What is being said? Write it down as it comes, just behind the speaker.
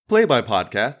Play by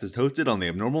Podcast is hosted on the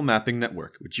Abnormal Mapping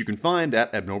Network, which you can find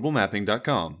at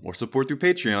abnormalmapping.com or support through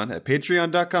Patreon at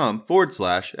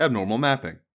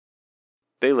patreon.com/abnormalmapping.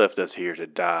 They left us here to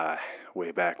die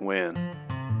way back when.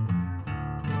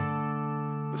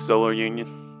 The Solar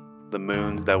Union, the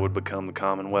moons that would become the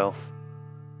Commonwealth.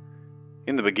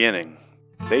 In the beginning,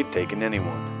 they'd taken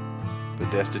anyone. The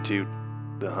destitute,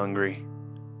 the hungry,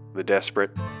 the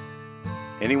desperate.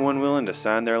 Anyone willing to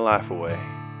sign their life away,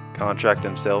 contract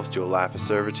themselves to a life of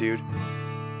servitude,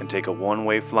 and take a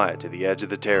one-way flight to the edge of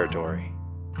the territory.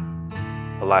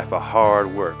 A life of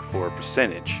hard work for a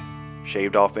percentage,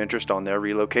 shaved off interest on their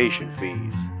relocation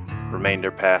fees, remainder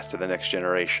passed to the next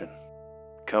generation.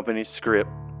 Company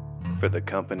script for the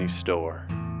company store.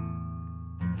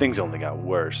 Things only got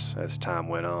worse as time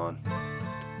went on.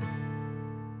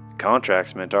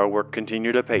 Contracts meant our work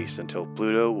continued apace until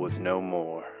Pluto was no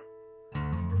more.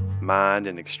 Mined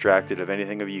and extracted of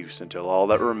anything of use until all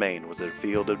that remained was a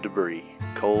field of debris,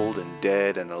 cold and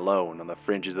dead and alone on the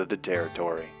fringes of the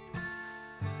territory.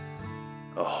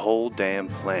 A whole damn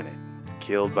planet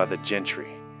killed by the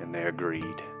gentry and their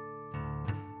greed.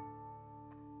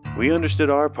 We understood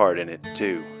our part in it,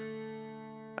 too.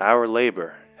 Our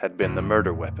labor had been the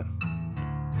murder weapon.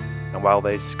 And while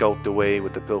they skulked away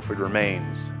with the pilfered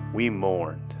remains, we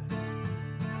mourned.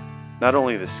 Not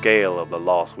only the scale of the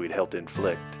loss we'd helped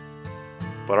inflict,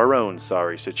 but our own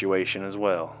sorry situation as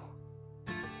well.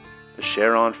 The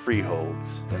Charon freeholds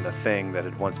and the thing that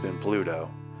had once been Pluto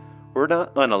were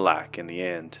not unalike in the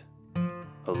end.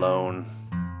 Alone,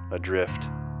 adrift,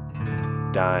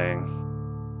 dying.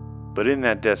 But in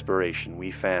that desperation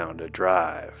we found a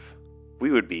drive.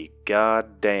 We would be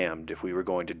goddamned if we were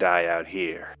going to die out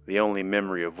here, the only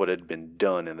memory of what had been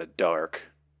done in the dark.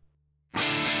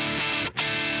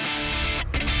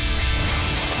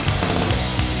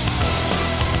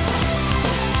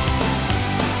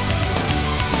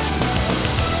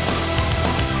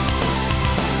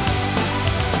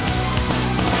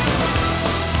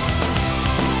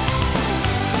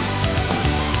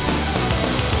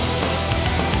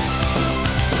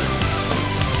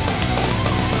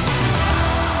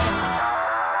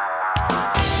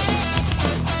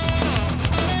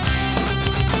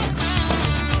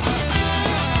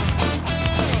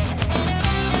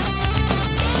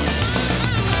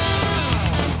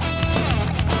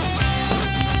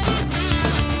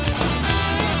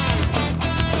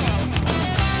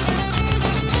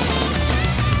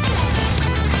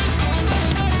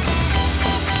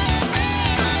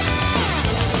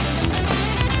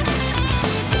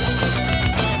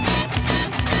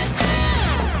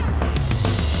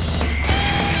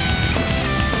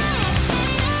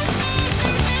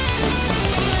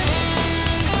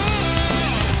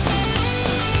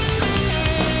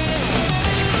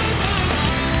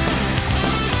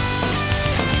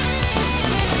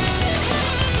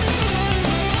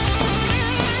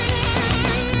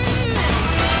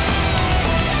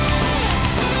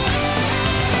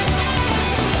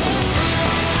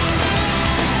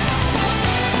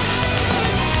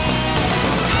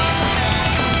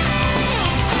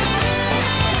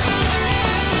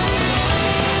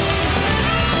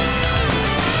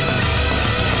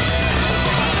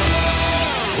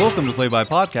 Welcome to Play by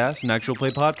Podcast, an actual play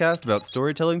podcast about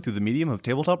storytelling through the medium of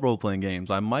tabletop role-playing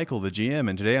games. I'm Michael, the GM,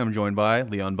 and today I'm joined by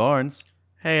Leon Barnes.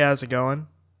 Hey, how's it going?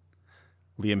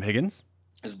 Liam Higgins.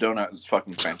 This donut is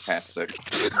fucking fantastic.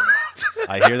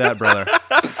 I hear that, brother.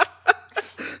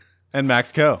 And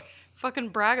Max Coe. Fucking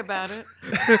brag about it.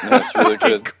 That's really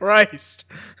good. Christ.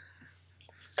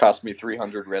 Cost me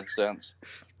 300 red cents.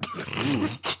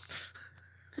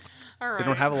 All right. They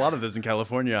don't have a lot of those in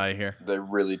California, I hear. They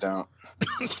really don't.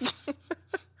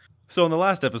 So in the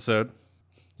last episode,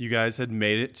 you guys had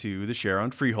made it to the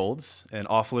Charon Freeholds and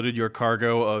offloaded your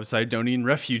cargo of Sidonian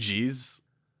refugees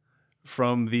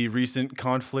from the recent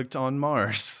conflict on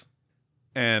Mars.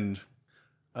 And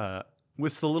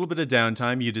with a little bit of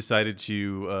downtime, you decided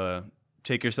to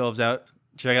take yourselves out,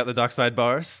 check out the dockside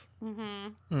bars.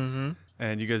 And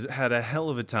you guys had a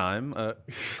hell of a time.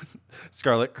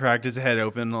 Scarlet cracked his head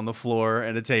open on the floor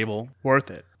and a table. Worth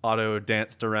it. Otto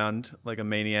danced around like a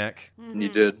maniac. You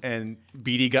did. And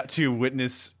Beatty got to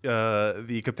witness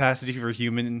the capacity for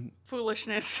human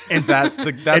foolishness. And that's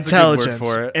a good word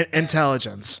for it.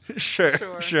 Intelligence. Sure.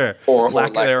 Or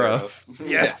lack lack thereof. thereof.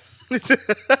 Yes.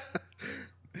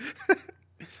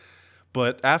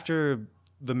 But after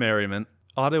the merriment,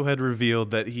 Otto had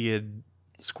revealed that he had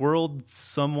squirreled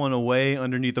someone away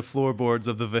underneath the floorboards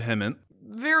of the Vehement.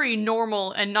 Very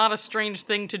normal and not a strange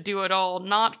thing to do at all.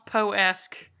 Not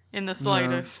Poe-esque in the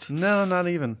slightest. No, not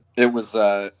even. It was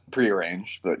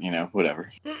prearranged, but, whatever.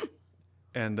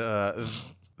 And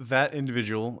that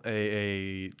individual,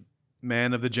 a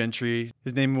man of the gentry,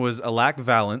 his name was Alac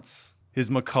Valance, his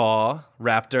macaw,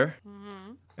 Raptor.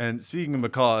 Mm-hmm. And speaking of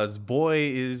macaws, boy,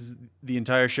 is the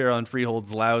entire Sharon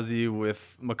Freeholds lousy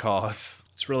with macaws.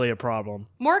 It's really a problem.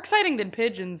 More exciting than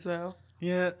pigeons, though.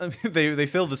 Yeah, I mean, they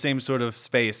fill the same sort of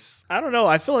space. I don't know.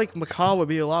 I feel like macaw would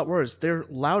be a lot worse. They're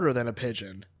louder than a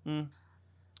pigeon.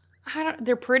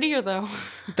 They're prettier, though.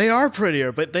 They are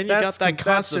prettier, but then you got that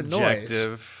constant noise.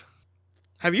 objective.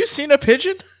 Have you seen a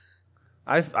pigeon?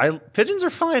 Pigeons are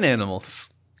fine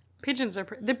animals. Pigeons are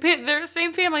they're the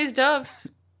same family as doves.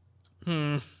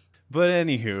 But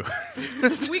anywho,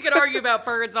 We could argue about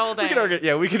birds all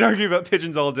day. we could argue about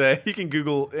pigeons all day. You can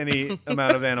Google any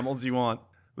amount of animals you want,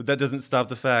 but that doesn't stop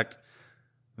the fact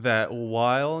that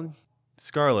while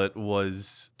Scarlet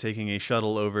was taking a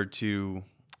shuttle over to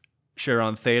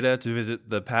Sharon Theta to visit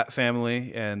the Pat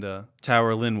family and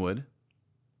Tower Linwood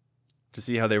to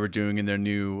see how they were doing in their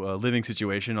new living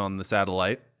situation on the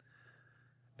satellite,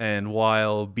 and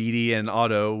while Beatty and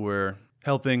Otto were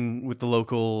helping with the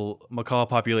local macaw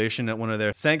population at one of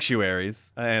their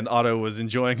sanctuaries, and Otto was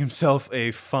enjoying himself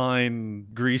a fine,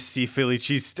 greasy Philly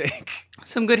cheesesteak.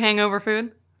 Some good hangover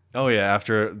food. Oh yeah,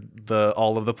 after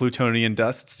all of the plutonian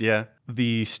dusts, yeah.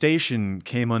 The station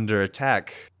came under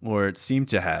attack, or it seemed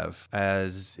to have,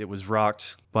 as it was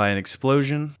rocked by an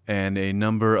explosion and a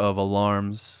number of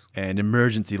alarms and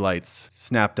emergency lights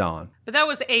snapped on. But that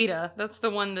was Ada. That's the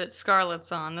one that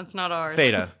Scarlet's on. That's not ours.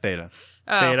 Theta. Oh, Theta.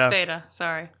 Theta.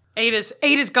 Sorry.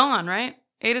 Ada's gone, right?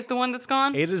 Ada's the one that's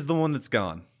gone? Ada's the one that's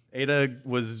gone. Ada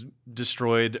was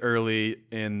destroyed early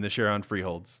in the Sharon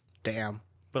Freeholds. Damn.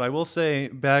 But I will say,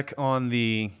 back on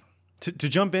to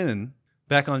jump in,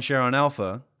 back on Sharon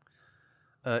Alpha,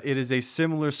 it is a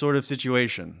similar sort of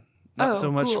situation. Not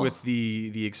so much cool. with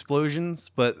the explosions,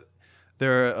 but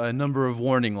there are a number of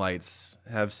warning lights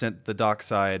have sent the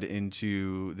dockside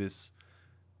into this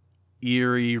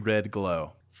eerie red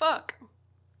glow. Fuck.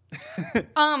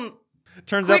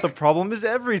 Turns Quick- out the problem is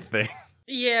everything.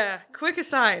 Yeah. Quick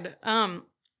aside. The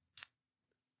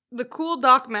cool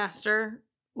dockmaster,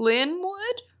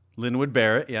 Linwood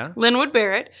Barrett, yeah. Linwood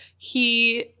Barrett,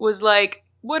 he was like,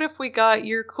 what if we got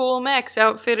your cool mechs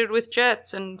outfitted with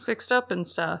jets and fixed up and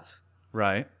stuff?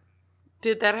 Right.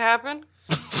 Did that happen?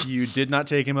 You did not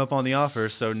take him up on the offer,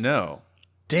 so no.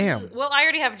 Damn. Well, I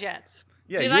already have jets.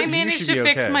 Yeah, Did you I manage should to be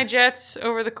fix okay. my jets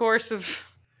over the course of...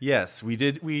 Yes, we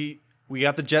did. We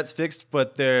got the jets fixed,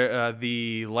 but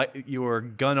your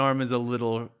gun arm is a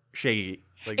little shaky.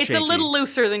 It's a little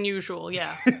looser than usual,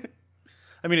 yeah.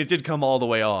 I mean, it did come all the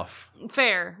way off.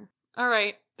 Fair. All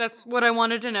right. That's what I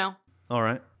wanted to know. All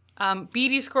right.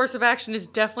 Beatty's course of action is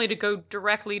definitely to go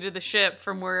directly to the ship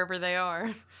from wherever they are.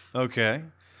 Okay.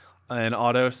 And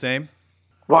Otto, same.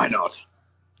 Why not?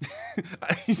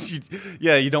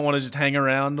 Yeah, you don't want to just hang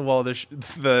around while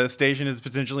the station is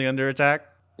potentially under attack.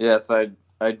 Yes,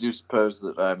 I do suppose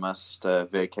that I must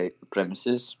vacate the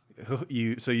premises.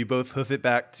 So you both hoof it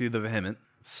back to the Vehement.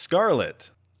 Scarlet,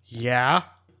 Yeah?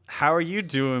 how are you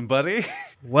doing, buddy?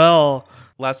 Well,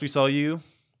 Last we saw you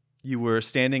were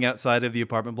standing outside of the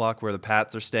apartment block where the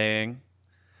Pats are staying,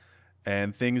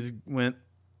 and things went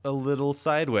a little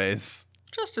sideways.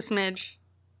 Just a smidge.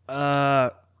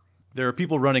 There are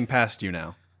people running past you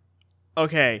now.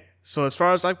 okay. So as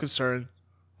far as I'm concerned,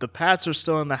 the Pats are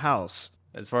still in the house.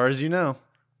 As far as you know,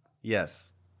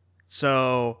 yes.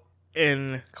 So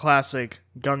in classic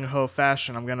gung-ho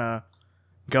fashion, I'm gonna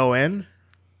go in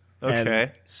Okay.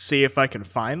 and see if I can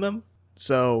find them.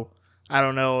 So I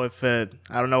don't know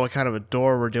what kind of a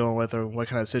door we're dealing with or what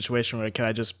kind of situation where can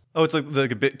I just... Oh, it's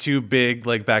like a bit too big,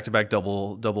 like back-to-back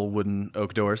double wooden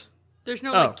oak doors. There's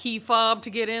no Oh. key fob to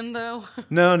get in, though.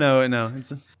 No.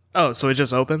 It's Oh, so it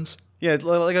just opens? yeah,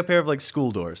 like a pair of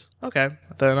school doors. Okay.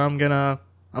 Then I'm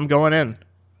going in.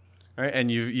 All right, and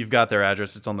you've got their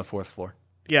address. It's on the 4th floor.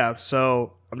 Yeah,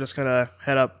 so I'm just gonna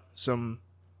head up some...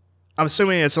 I'm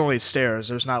assuming it's only stairs.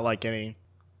 There's not like any...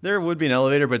 There would be an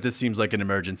elevator, but this seems like an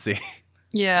emergency.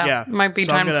 Yeah. Might be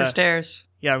so I'm time for gonna- stairs.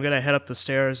 Yeah, I'm gonna head up the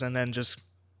stairs and then just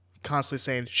constantly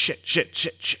saying shit.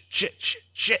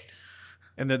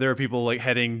 And then there are people like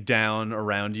heading down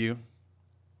around you.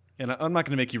 And I'm not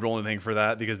going to make you roll anything for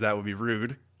that because that would be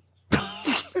rude.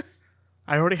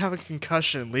 I already have a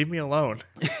concussion. Leave me alone.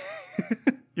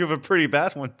 You have a pretty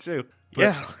bad one too. But-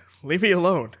 Yeah, leave me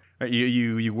alone. All right,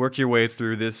 you work your way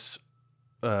through this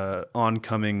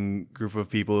oncoming group of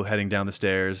people heading down the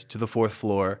stairs to the 4th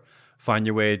floor. Find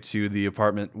your way to the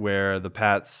apartment where the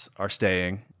Pats are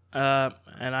staying. And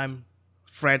I'm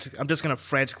just gonna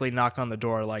frantically knock on the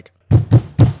door like...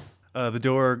 The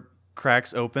door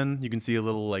cracks open. You can see a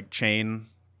little like chain.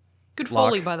 Good Lock.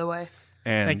 Foley, by the way.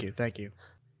 And Thank you.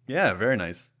 Yeah, very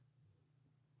nice.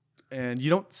 And you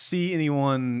don't see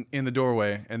anyone in the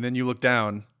doorway, and then you look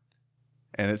down,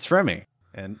 and it's Fremy,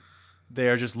 and they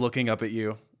are just looking up at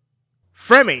you.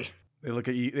 Fremy! They look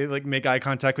at you, they like make eye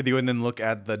contact with you, and then look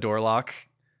at the door lock,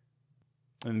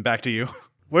 and back to you.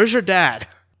 Where's your dad?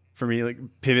 Fremy like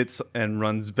pivots and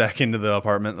runs back into the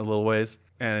apartment a little ways,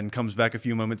 and comes back a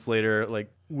few moments later,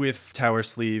 like with Tower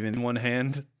sleeve in one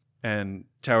hand, and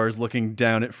Tower's looking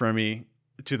down at Fremy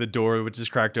to the door, which is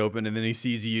cracked open, and then he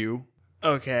sees you.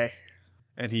 Okay.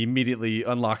 And he immediately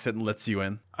unlocks it and lets you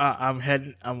in.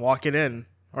 I'm walking in.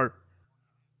 Or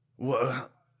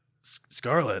What?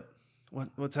 Scarlet,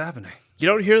 what's happening? you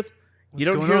don't hear What's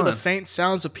going on? the faint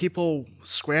sounds of people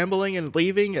scrambling and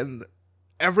leaving and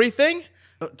everything?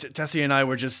 Oh, Tessie and I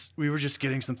were just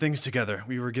getting some things together.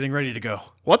 We were getting ready to go.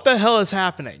 What the hell is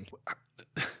happening?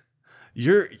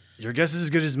 Your guess is as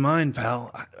good as mine,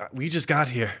 pal. We just got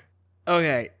here.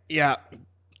 Okay, yeah.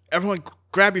 Everyone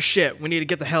grab your shit. We need to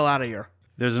get the hell out of here.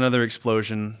 There's another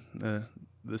explosion.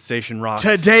 The station rocks.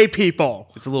 Today,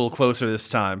 people. It's a little closer this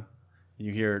time.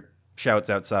 You hear shouts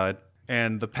outside.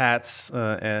 And the Pats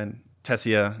and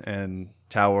Tessia and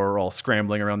Tower are all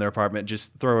scrambling around their apartment,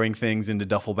 just throwing things into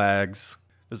duffel bags.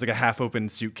 There's like a half-open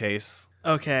suitcase.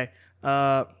 Okay.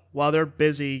 While they're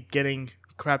busy getting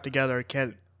crap together,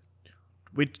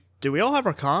 do we all have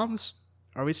our comms?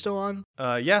 Are we still on?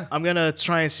 Yeah. I'm gonna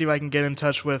try and see if I can get in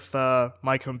touch with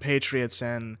my compatriots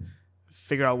and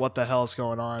figure out what the hell's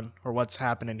going on or what's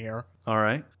happening here. All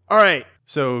right. All right.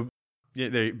 So, yeah,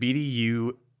 Beatty,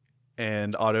 you,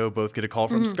 and Otto both get a call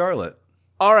from Scarlet.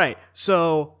 All right.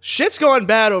 So shit's going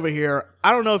bad over here.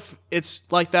 I don't know if it's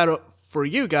like that for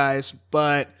you guys,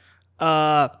 but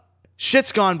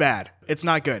shit's gone bad. It's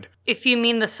not good. If you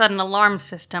mean the sudden alarm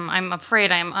system, I'm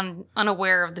afraid I am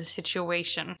unaware of the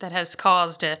situation that has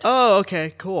caused it. Oh,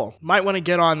 okay, cool. Might want to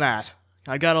get on that.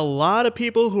 I got a lot of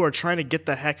people who are trying to get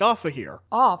the heck off of here.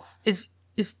 Off? Is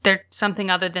there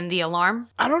something other than the alarm?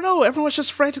 I don't know. Everyone's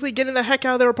just frantically getting the heck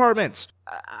out of their apartments.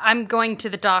 I'm going to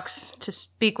the docks to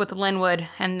speak with Linwood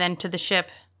and then to the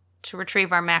ship to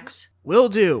retrieve our mechs. Will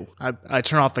do. I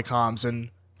turn off the comms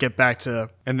and get back to...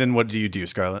 And then what do you do,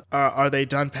 Scarlet? Are they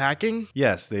done packing?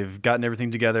 Yes, they've gotten everything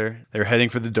together. They're heading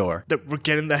for the door. We're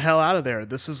getting the hell out of there.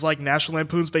 This is like National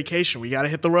Lampoon's Vacation. We gotta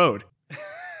hit the road.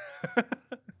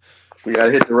 We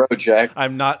gotta hit the road, Jack.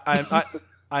 I'm not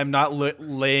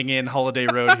laying in Holiday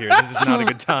Road here. This is not a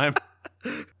good time.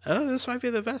 Oh, this might be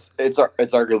the best. It's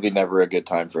arguably never a good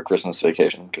time for a Christmas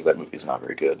Vacation because that movie's not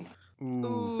very good.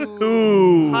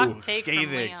 Ooh. Hot take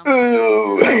scathing. from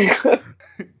Liam.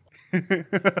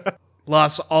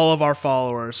 Lost all of our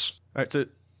followers. All right, so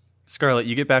Scarlet,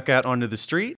 you get back out onto the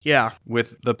street Yeah,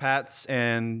 with the Pats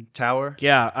and Tower.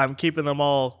 yeah. I'm keeping them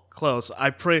all close. I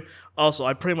pretty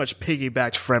much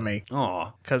piggybacked Fremy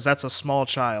Aw. because that's a small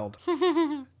child.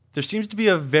 There seems to be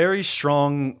a very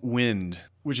strong wind,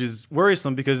 which is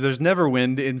worrisome because there's never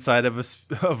wind inside of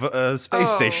a space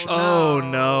station. Oh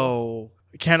no!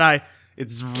 Can I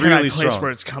It's can really I place strong.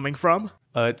 where it's coming from?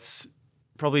 It's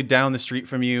probably down the street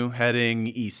from you, heading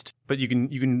east. But you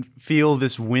can feel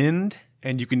this wind,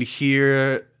 and you can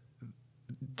hear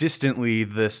distantly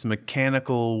this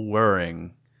mechanical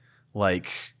whirring, like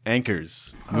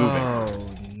anchors moving. Oh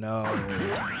no!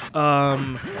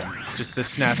 Just the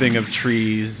snapping of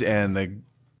trees and the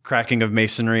cracking of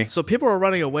masonry. So people are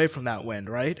running away from that wind,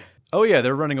 right? Oh yeah,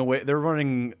 they're running away. They're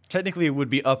running. Technically, it would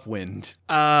be upwind.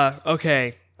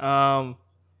 Okay.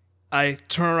 I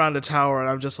turn around the tower and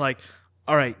I'm just like,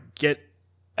 all right, get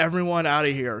everyone out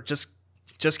of here. Just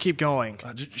keep going.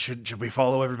 Should we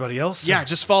follow everybody else? Yeah,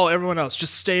 just follow everyone else.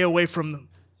 Just stay away from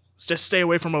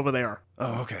over there.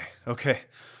 Oh, okay.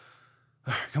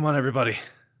 Come on, everybody.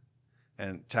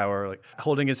 And Tower, like,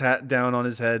 holding his hat down on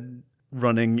his head,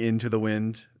 running into the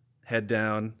wind, head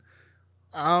down,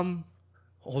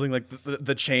 holding, like,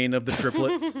 the chain of the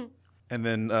triplets. And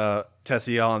then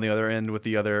Tessia on the other end with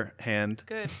the other hand.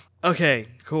 Good. Okay,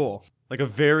 cool. Like a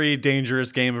very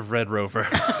dangerous game of Red Rover.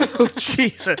 Oh,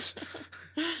 Jesus.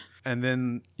 And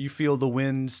then you feel the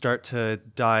wind start to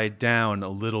die down a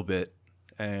little bit.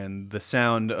 And the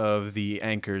sound of the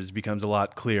anchors becomes a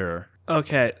lot clearer.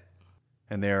 Okay.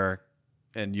 And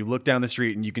you look down the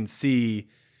street and you can see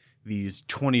these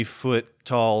 20-foot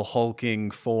tall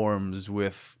hulking forms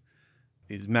with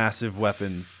these massive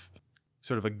weapons,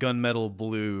 sort of a gunmetal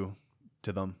blue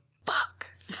to them. Fuck.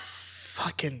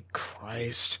 Fucking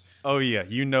Christ. Oh yeah,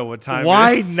 you know what time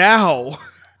Why it is. now?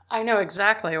 I know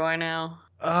exactly why now.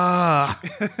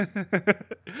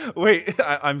 Wait,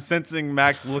 I'm sensing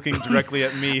Max looking directly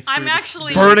at me. I'm through the-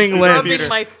 actually Burning rubbing lips.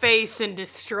 my face in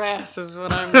distress is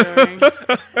what I'm doing.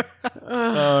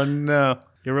 Oh no.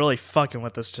 You're really fucking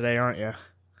with us today, aren't you?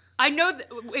 I know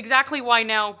exactly why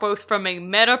now, both from a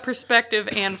meta perspective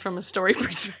and from a story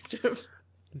perspective.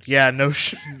 Yeah, no.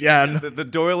 The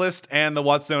Doylist and the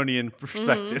Watsonian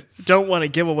perspectives. Don't want to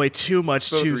give away too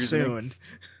much Both too reasonings.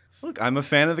 Look, I'm a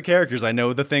fan of the characters. I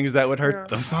know the things that would hurt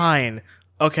them. soon. Fine.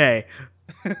 Okay.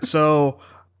 So,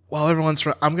 while everyone's...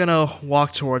 I'm gonna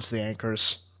walk towards the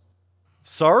anchors.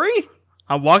 Sorry?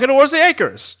 I'm walking towards the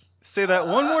anchors. Say that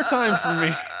one more time for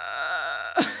me.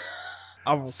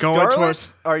 I'm going Scarlet,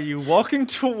 towards... are you walking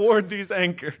toward these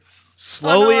anchors?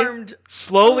 Unarmed.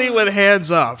 Slowly with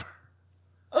hands up.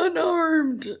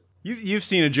 Unarmed. You've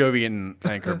seen a Jovian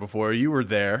anchor before. You were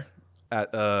there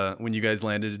at when you guys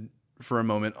landed for a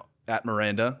moment at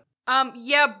Miranda.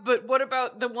 Yeah, but what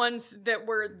about the ones that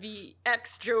were the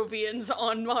ex-Jovians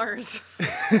on Mars?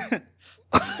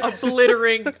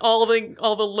 Obliterating all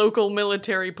the local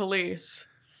military police.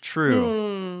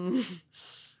 True.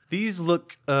 These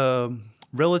look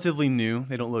relatively new.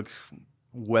 They don't look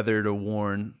weathered or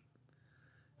worn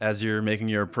as you're making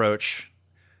your approach.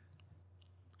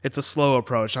 It's a slow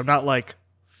approach. I'm not like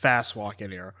fast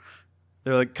walking here.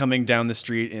 They're like coming down the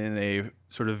street in a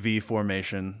sort of V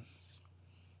formation.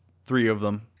 3 of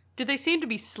them. Do they seem to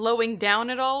be slowing down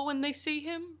at all when they see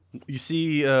him? You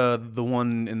see the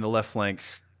one in the left flank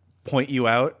point you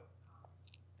out,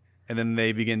 and then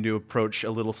they begin to approach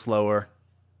a little slower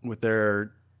with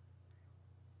their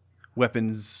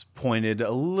weapons pointed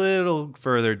a little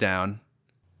further down.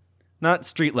 Not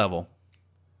street level,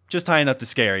 just high enough to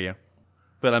scare you.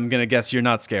 But I'm going to guess you're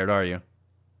not scared, are you?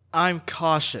 I'm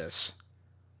cautious.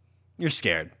 You're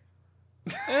scared.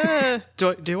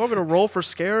 Do you want me to roll for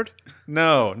scared?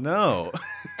 No.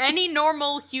 Any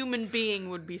normal human being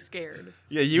would be scared.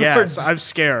 Yeah, you Yes, were. I'm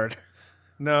scared.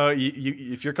 No,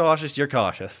 if you're cautious, you're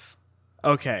cautious.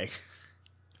 Okay.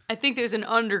 I think there's an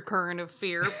undercurrent of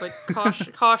fear, but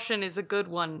caution is a good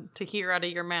one to hear out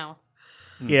of your mouth.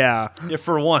 Yeah. Yeah,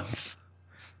 for once.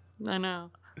 I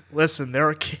know. Listen, there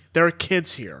are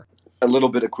kids here. A little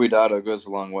bit of cuidado goes a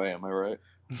long way, am I right?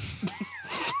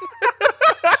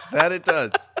 That it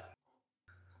does.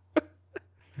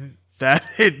 That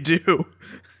it do.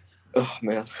 Oh,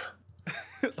 man.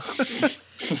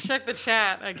 Check the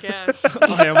chat, I guess.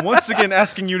 I am once again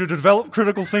asking you to develop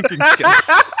critical thinking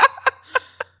skills.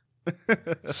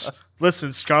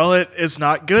 Listen, Scarlet is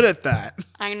not good at that.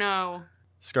 I know.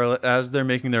 Scarlet, as they're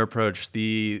making their approach,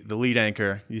 the lead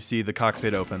anchor, you see the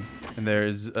cockpit open, and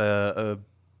there's a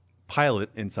pilot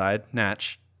inside,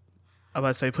 Natch. I'm about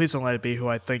to say, please don't let it be who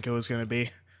I think it was going to be.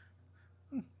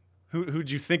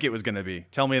 Who'd you think it was going to be?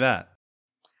 Tell me that.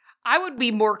 I would be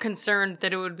more concerned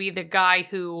that it would be the guy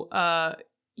who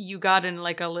you got in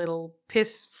like a little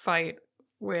piss fight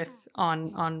with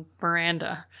on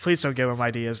Miranda. Please don't give him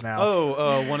ideas now.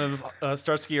 Oh, one of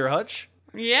Starsky or Hutch?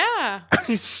 Yeah.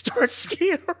 Start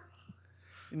skiing.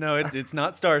 No, it's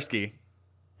not Starsky.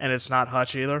 And it's not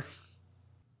Hutch either.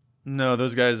 No,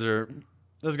 those guys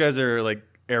are like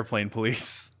airplane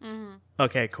police.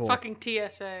 Okay, cool. Fucking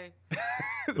TSA.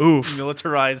 Oof.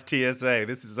 Militarized TSA.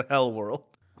 This is a hell world.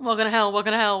 Welcome to hell,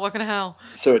 welcome to hell, welcome to hell.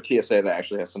 So a TSA that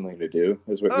actually has something to do,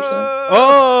 is what you're saying?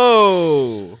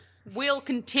 Oh! We'll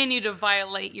continue to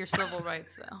violate your civil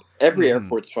rights, though. Every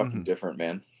airport's fucking different,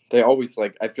 man. They always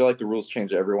I feel like the rules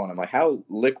change to everyone. I'm like, how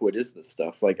liquid is this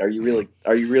stuff? Like, are you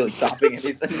really stopping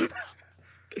anything?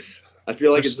 I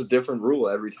feel like it's a different rule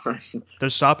every time. They're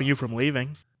stopping you from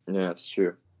leaving. Yeah, it's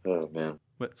true. Oh, man.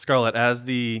 But Scarlet, as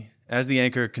the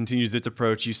anchor continues its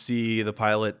approach, you see the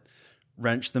pilot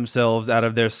wrench themselves out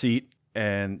of their seat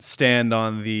and stand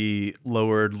on the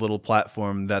lowered little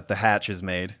platform that the hatch has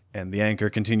made. And the anchor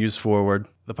continues forward.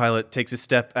 The pilot takes a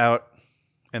step out,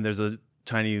 and there's a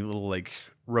tiny little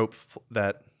rope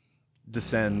that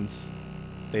descends.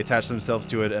 They attach themselves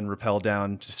to it and rappel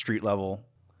down to street level.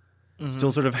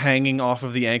 Still sort of hanging off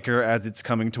of the anchor as it's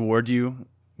coming toward you,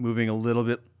 moving a little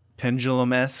bit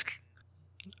pendulum-esque.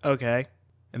 Okay.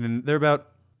 And then they're about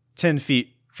 10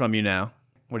 feet from you now.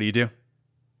 What do you do?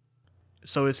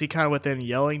 So is he kind of within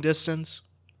yelling distance?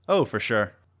 Oh, for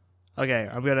sure. Okay,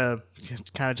 I'm going to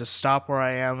kind of just stop where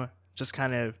I am, just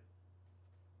kind of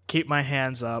keep my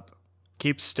hands up,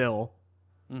 keep still,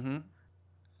 and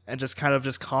just kind of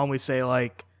just calmly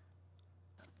say,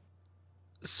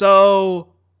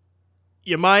 so,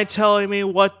 you mind telling me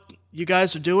what you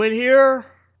guys are doing here?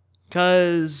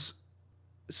 Because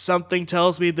something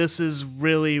tells me this is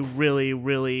really, really,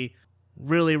 really,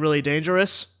 really, really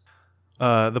dangerous.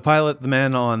 The pilot, the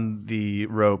man on the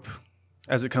rope,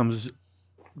 as it comes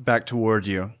back toward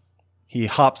you, he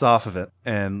hops off of it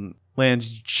and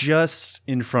lands just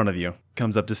in front of you.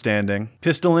 Comes up to standing,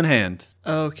 pistol in hand.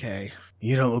 Okay.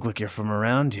 You don't look like you're from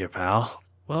around here, pal.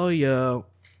 Well, you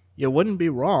wouldn't be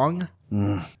wrong.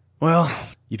 Well,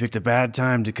 you picked a bad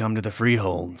time to come to the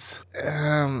Freeholds.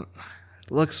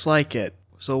 Looks like it.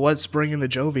 So what's bringing the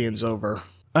Jovians over?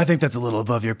 I think that's a little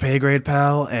above your pay grade,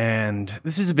 pal, and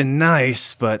this has been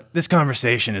nice, but this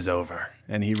conversation is over.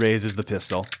 And he raises the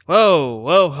pistol.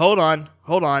 Whoa, hold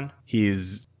on.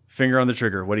 He's finger on the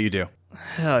trigger. What do you do?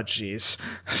 Oh,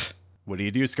 jeez. What do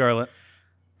you do, Scarlet?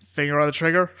 Finger on the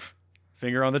trigger?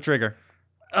 Finger on the trigger.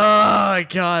 Oh, my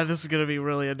God, this is going to be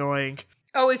really annoying.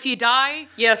 Oh, if you die?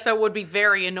 Yes, that would be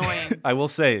very annoying. I will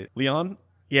say, Leon,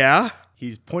 Yeah?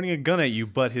 he's pointing a gun at you,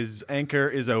 but his anchor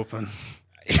is open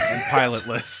and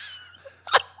pilotless.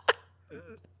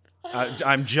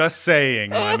 I'm just saying,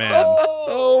 my man.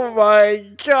 Oh, my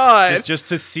God. Just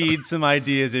to seed some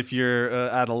ideas if you're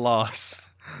at a loss.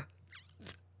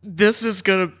 This is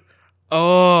going to...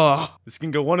 Oh. This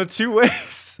can go one of two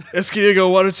ways. It's going to go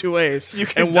one of two ways. You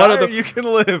can and die one of or you can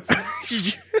live.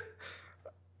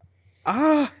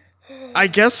 I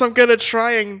guess I'm going to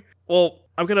try and... Well,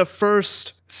 I'm going to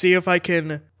first see if I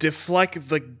can deflect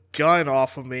the gun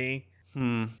off of me.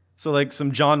 So like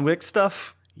some John Wick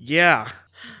stuff? Yeah.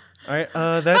 All right,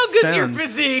 that How good's sounds... your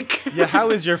physique? Yeah, how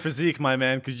is your physique, my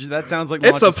man? Because that sounds like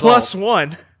It's launch a plus assault.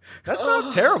 one. That's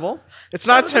not terrible. It's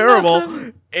not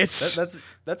terrible. It's...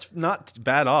 That's not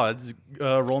bad odds.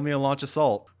 Roll me a launch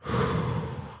assault.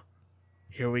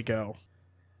 Here we go.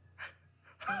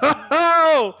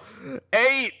 Oh!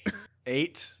 8!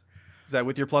 8? Is that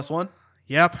with your plus one?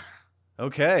 Yep.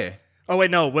 Okay. Oh,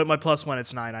 wait, no. With my plus one,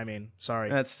 it's 9, I mean. Sorry.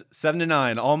 That's 7 to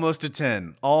 9, almost to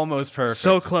 10. Almost perfect.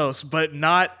 So close, but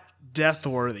not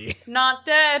death-worthy. Not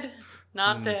dead.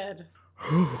 Not dead.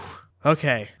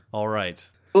 Okay. All right.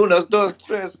 Unos, dos,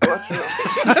 tres, cuatro.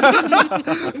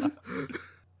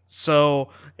 So,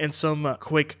 in some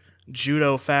quick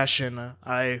judo fashion,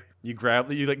 I You grab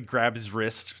his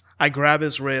wrist. grab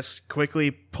his wrist,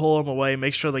 quickly pull him away,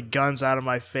 make sure the gun's out of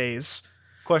my face.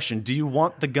 Question, do you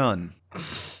want the gun?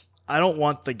 I don't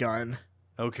want the gun.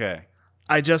 Okay.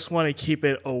 I just want to keep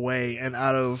it away and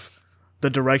out of the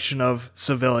direction of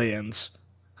civilians.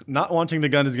 Not wanting the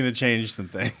gun is going to change some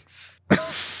things.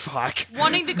 Fuck.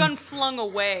 Wanting the gun flung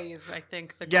away is, I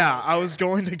think, the goal. Yeah, I was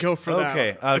going to go for that. Okay,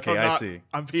 If I'm I not- see.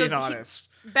 I'm being So honest.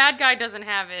 Bad guy doesn't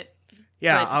have it.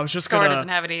 Yeah, but I was just Scar gonna doesn't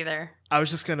have it either.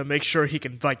 make sure he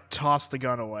can like toss the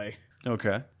gun away.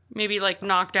 Okay. Maybe like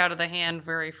knocked out of the hand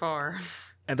very far.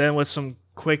 And then with some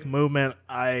quick movement,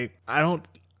 I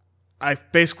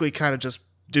basically kind of just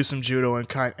do some judo and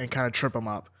kind of trip him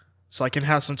up, so I can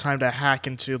have some time to hack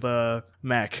into the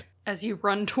mech. As you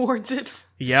run towards it.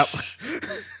 Yep.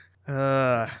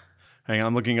 Hang on,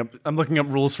 I'm looking up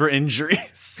rules for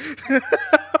injuries.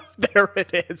 There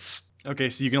it is.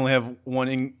 Okay, so you can only have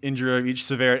one injury of each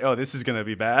severity. Oh, this is going to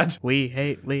be bad. We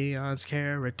hate Leon's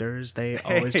characters. They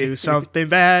always do something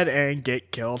bad and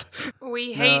get killed.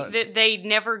 We hate that they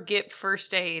never get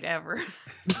first aid ever.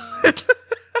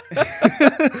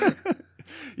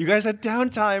 You guys had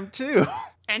downtime too.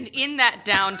 And in that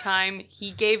downtime, he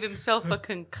gave himself a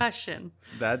concussion.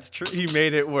 That's true. He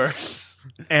made it worse.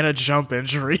 And a jump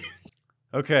injury.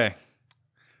 Okay.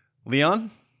 Leon?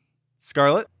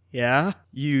 Scarlet? Yeah?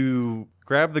 You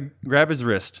grab his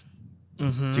wrist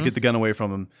to get the gun away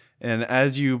from him. And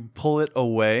as you pull it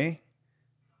away,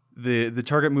 the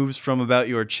target moves from about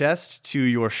your chest to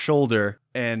your shoulder,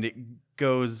 and it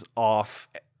goes off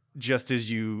just as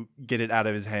you get it out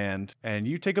of his hand. And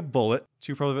you take a bullet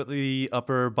to probably the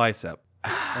upper bicep.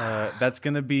 That's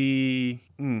going to be...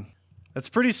 that's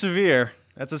pretty severe.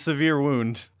 That's a severe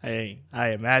wound. I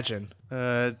imagine.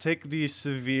 Take the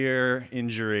severe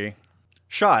injury.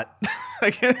 Shot.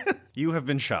 You have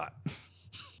been shot.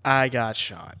 I got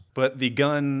shot. But the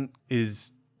gun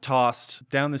is tossed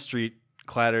down the street,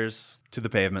 clatters to the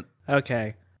pavement.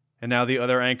 Okay. And now the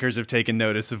other anchors have taken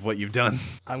notice of what you've done.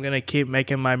 I'm going to keep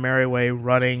making my merry way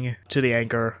running to the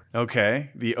anchor. Okay,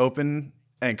 the open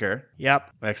anchor.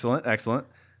 Yep. Excellent, excellent.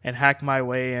 And hack my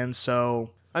way in,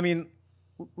 so... I mean,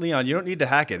 Leon, you don't need to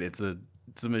hack it. It's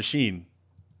a machine.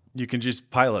 You can just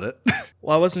pilot it.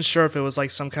 Well, I wasn't sure if it was like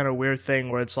some kind of weird thing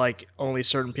where it's like only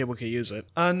certain people could use it.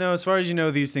 No, as far as you know,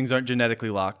 these things aren't genetically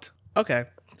locked. Okay.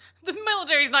 The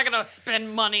military's not going to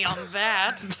spend money on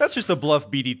that. That's just a bluff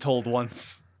Beatty told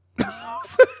once.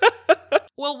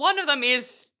 Well, one of them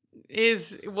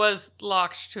was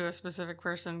locked to a specific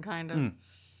person, kind of.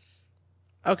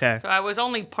 Okay. So I was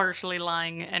only partially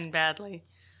lying and badly.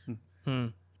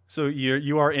 So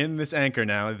you are in this anchor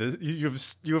now. You've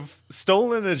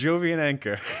stolen a Jovian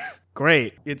anchor.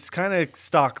 Great. It's kind of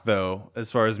stock though,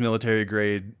 as far as military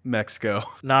grade mechs go.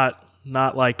 Not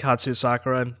like Katsu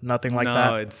Sakura, nothing like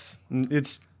that. No,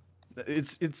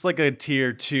 it's like a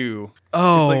tier 2.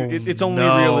 Oh, its only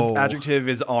real adjective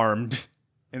is armed,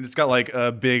 and it's got like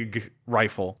a big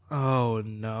rifle. Oh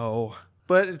no.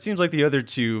 But it seems like the other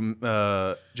 2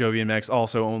 Jovian mechs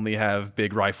also only have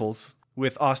big rifles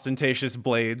with ostentatious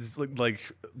blades, like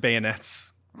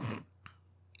bayonets.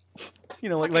 You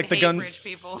know, like the guns. Rich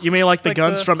people. You mean like the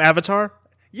guns from Avatar?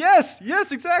 Yes,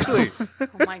 exactly.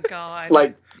 Oh my god.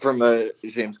 Like from a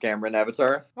James Cameron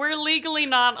Avatar. We're legally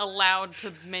not allowed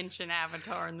to mention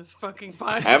Avatar in this fucking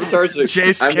podcast. Avatar's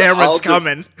James Cameron's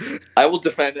coming. I will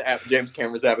defend James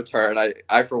Cameron's Avatar, and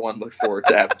I for one look forward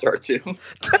to Avatar 2.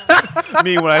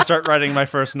 Me when I start writing my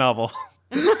first novel.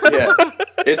 Yeah,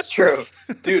 it's true.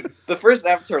 Dude, the first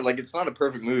Avatar, like, it's not a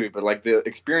perfect movie, but, like, the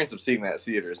experience of seeing that at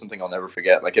theater is something I'll never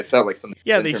forget. Like, it felt like something...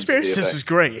 Yeah, the experience is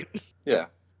great. Yeah.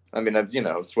 I mean, you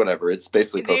know, it's whatever. It's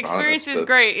basically the experience is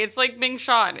great. It's like being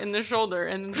shot in the shoulder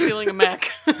and then stealing a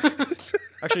mech.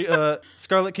 Actually,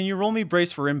 Scarlett, can you roll me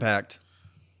brace for impact?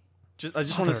 I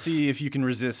just want to see if you can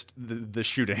resist the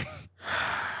shooting.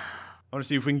 I want to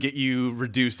see if we can get you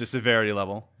reduced to severity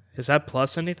level. Is that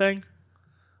plus anything?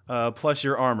 Plus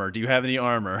your armor. Do you have any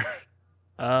armor?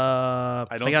 I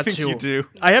don't think you do.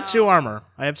 I have 2 armor.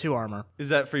 Is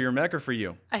that for your mech or for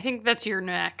you? I think that's your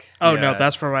neck. Oh, Yeah. no,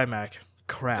 that's for my mech.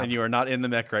 Crap. And you are not in the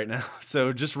mech right now.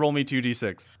 So just roll me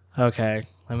 2d6. Okay,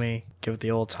 let me give it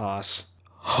the old toss.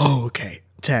 Oh, okay.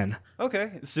 10.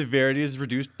 Okay. Severity is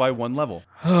reduced by 1 level.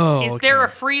 Oh, Is there a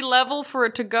free level for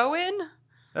it to go in?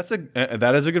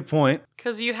 That is a good point.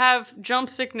 Because you have jump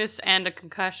sickness and a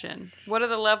concussion. What are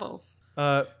the levels?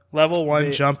 Level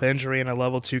 1 jump injury and a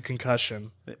level 2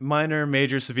 concussion. Minor,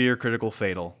 major, severe, critical,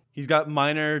 fatal. He's got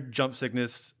minor jump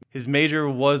sickness. His major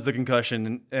was the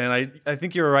concussion, and I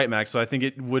think you're right, Max. So I think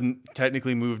it wouldn't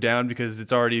technically move down because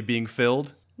it's already being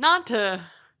filled. Not to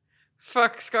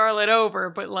fuck Scarlet over,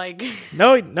 but like...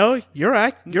 No, you're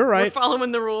right. We're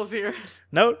following the rules here.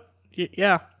 No,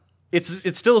 yeah.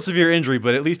 It's still a severe injury,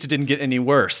 but at least it didn't get any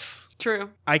worse. True.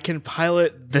 I can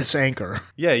pilot this anchor.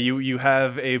 Yeah, you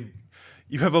have a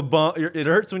bump. It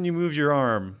hurts when you move your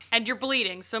arm. And you're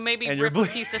bleeding, so maybe And rip you're a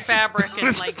piece of fabric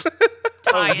and like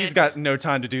tie He's it. got no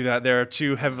time to do that. There are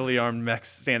 2 heavily armed mechs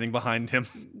standing behind him.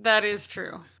 That is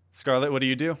true. Scarlett, what do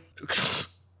you do?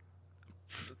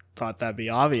 Thought that'd be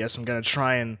obvious. I'm gonna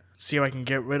try and see if I can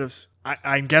get rid of...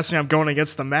 I'm guessing I'm going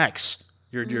against the mechs.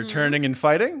 You're turning and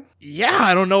fighting? Yeah,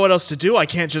 I don't know what else to do. I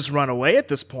can't just run away at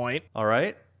this point. All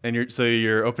right. And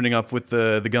you're opening up with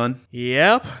the gun?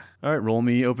 Yep. All right, roll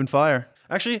me open fire.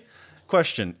 Actually,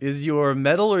 question, is your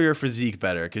metal or your physique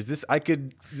better? Because this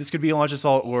could be launch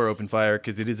assault or open fire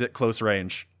because it is at close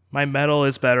range. My metal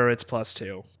is better. It's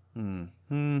 +2.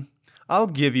 I'll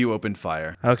give you open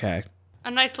fire. Okay. A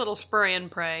nice little spray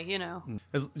and pray, you know.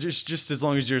 Just as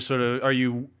long as are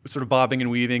you sort of bobbing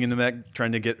and weaving in the mech,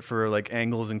 trying to get for like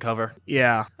angles and cover?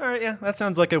 Yeah. All right, yeah, that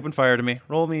sounds like open fire to me.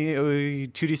 Roll me a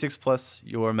 2d6 plus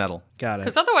your metal. Got it.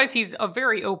 Because otherwise he's a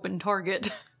very open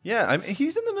target. Yeah,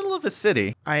 he's in the middle of a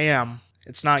city. I am.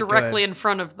 It's not directly in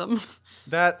front of them.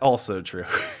 That also true.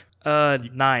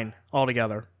 9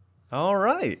 altogether. All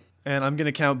right, and I'm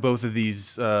gonna count both of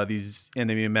these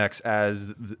enemy mechs as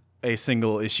a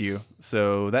single issue.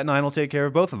 So that 9 will take care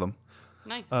of both of them.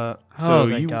 Nice.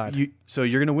 Thank God. So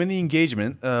you're gonna win the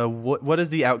engagement. What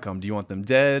is the outcome? Do you want them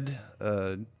dead,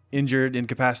 injured,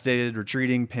 incapacitated,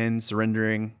 retreating, pinned,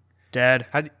 surrendering? Dead.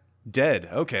 Dead.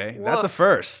 Okay, Woof. that's a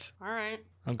first. All right.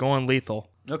 I'm going lethal.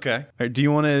 Okay. All right, do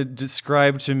you want to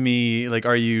describe to me, like,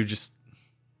 are you just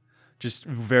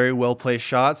very well placed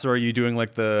shots, or are you doing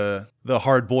like the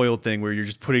hard boiled thing where you're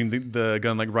just putting the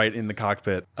gun like right in the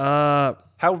cockpit?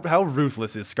 How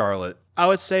ruthless is Scarlett? I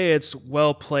would say it's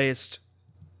well placed,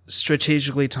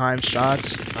 strategically timed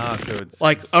shots. So it's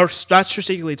Or not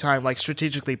strategically timed, like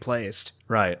strategically placed.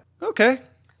 right. Okay.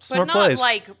 Smart but not plays.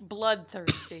 like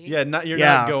bloodthirsty. You're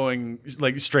not going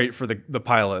like straight for the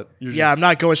pilot. I'm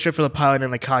not going straight for the pilot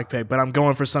in the cockpit, but I'm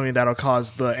going for something that'll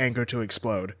cause the anchor to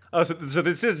explode. Oh, so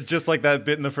this is just like that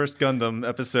bit in the first Gundam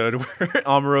episode where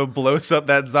Amuro blows up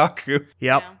that Zaku. Yep.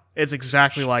 Yeah. It's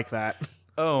exactly like that.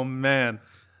 Oh man.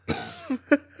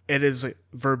 It is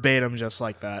verbatim just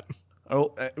like that.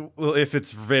 Oh, well, if it's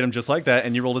verbatim just like that,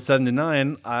 and you rolled a 7 to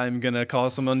 9, I'm gonna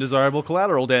cause some undesirable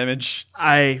collateral damage.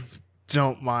 I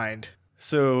don't mind.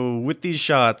 So with these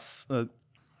shots,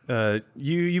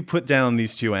 you put down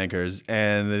these 2 anchors,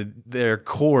 and their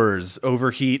cores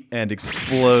overheat and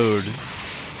explode,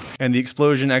 And the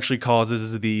explosion actually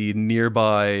causes the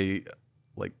nearby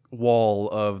wall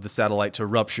of the satellite to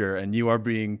rupture, and you are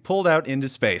being pulled out into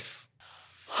space.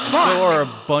 So are a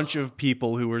bunch of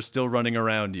people who are still running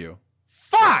around you.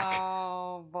 Fuck!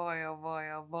 Oh boy, oh boy,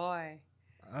 oh boy.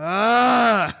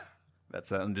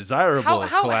 That's undesirable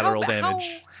collateral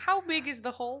damage. How big is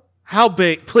the hole? How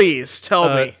big? Please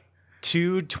tell me.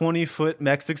 2 20-foot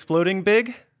mechs exploding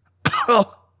big?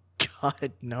 Oh,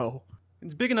 God, no.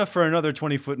 It's big enough for another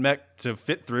 20-foot mech to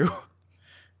fit through.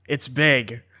 It's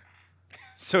big.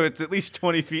 So it's at least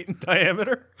 20 feet in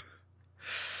diameter.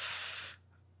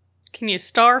 Can you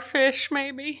starfish,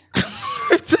 maybe?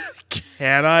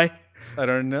 Can I? I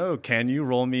don't know. Can you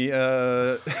roll me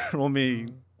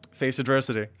face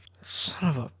adversity? Son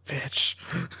of a bitch.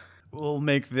 We'll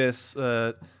make this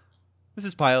this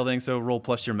is piloting, so roll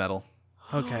plus your metal.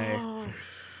 Okay.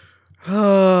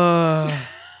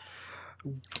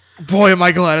 Boy, am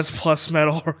I glad it's plus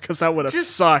metal, because that would have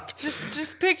sucked.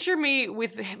 Just picture me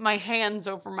with my hands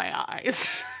over my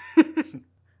eyes.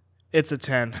 It's a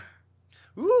 10.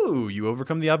 Ooh, you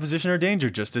overcome the opposition or danger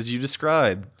just as you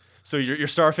described. So you're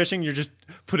starfishing, you're just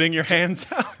putting your hands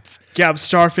out. Yeah, I'm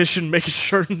starfishing, making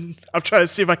sure. I'm trying to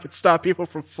see if I can stop people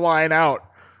from flying out.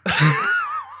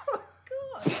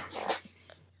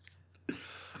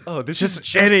 Oh, this Just is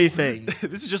just anything.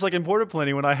 This is just like in Border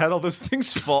Plenty when I had all those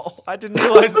things fall. I didn't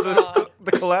realize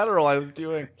the collateral I was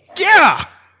doing. Yeah!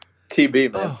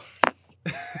 TB, man.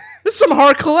 This is some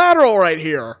hard collateral right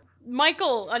here.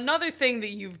 Michael, another thing that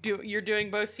you're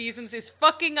doing both seasons is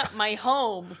fucking up my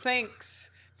home. Thanks.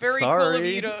 Very cool of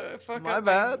you to fuck My up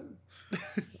bad.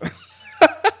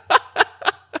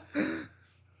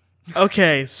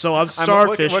 Okay, so I'm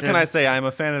starfishing. What can I say? I'm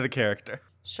a fan of the character.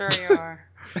 Sure you are.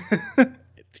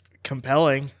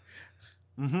 Compelling.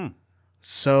 Mm-hmm.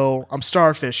 So I'm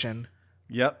starfishing.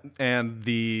 Yep, and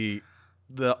the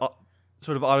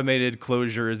sort of automated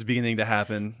closure is beginning to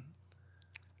happen.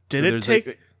 Did it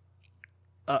take...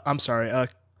 I'm sorry.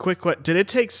 Quick. Did it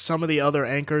take some of the other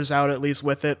anchors out at least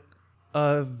with it?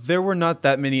 There were not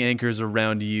that many anchors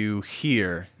around you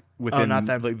here within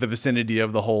the vicinity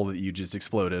of the hole that you just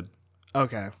exploded.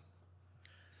 Okay.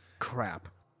 Crap.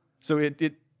 So it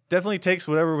definitely takes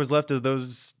whatever was left of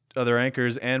those other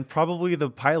anchors and probably the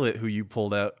pilot who you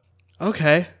pulled out.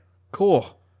 Okay.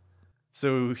 Cool.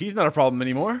 So he's not a problem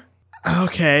anymore.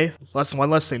 Okay. One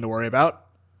less thing to worry about.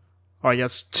 Or I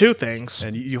guess 2 things.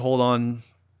 And you hold on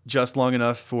just long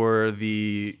enough for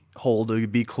the hole to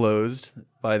be closed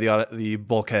by the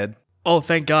bulkhead. Oh,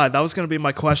 thank God. That was going to be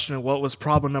my question. What was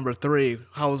problem number 3?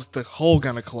 How was the hole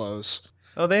going to close?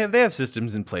 Oh, they have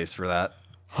systems in place for that.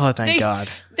 Oh, thank God.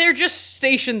 They're just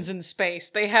stations in space.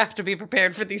 They have to be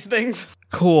prepared for these things.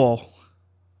 Cool.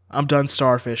 I'm done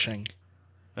starfishing.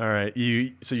 All right.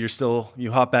 You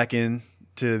hop back in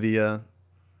to the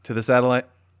satellite?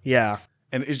 Yeah.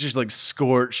 And it's just like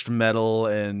scorched metal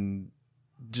and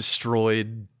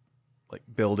destroyed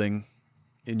building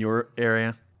in your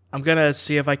area. I'm going to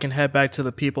see if I can head back to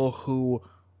the people who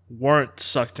weren't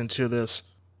sucked into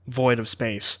this void of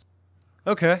space.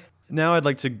 Okay. Now I'd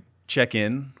like to check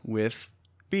in with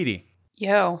Beatty.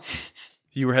 Yo.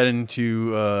 You were heading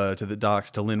to the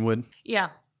docks to Linwood. Yeah.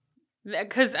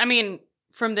 Because,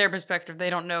 from their perspective, they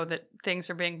don't know that things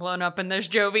are being blown up and there's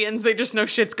Jovians. They just know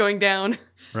shit's going down.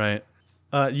 Right.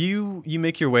 You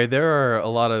make your way. There are a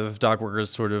lot of dock workers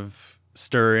sort of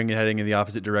stirring and heading in the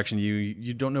opposite direction.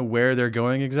 You don't know where they're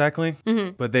going exactly,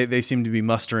 but they seem to be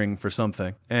mustering for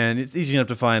something. And it's easy enough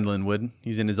to find Linwood.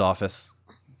 He's in his office.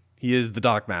 He is the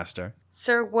dock master.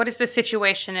 Sir, what is the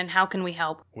situation and how can we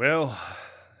help? Well,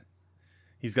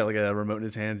 he's got a remote in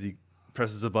his hands. He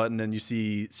presses a button and you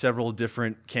see several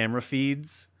different camera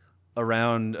feeds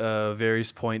around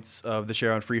various points of the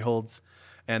Charon Freeholds.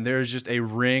 And there's just a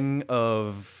ring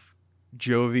of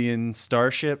Jovian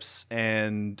starships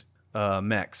and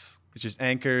mechs. It's just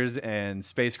anchors and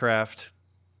spacecraft,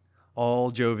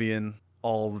 all Jovian,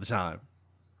 all the time.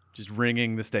 Just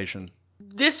ringing the station.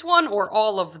 This one or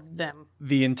all of them?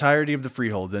 The entirety of the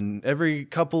Freeholds. And every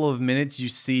couple of minutes you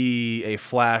see a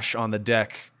flash on the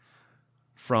deck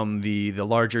from the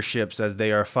larger ships as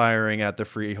they are firing at the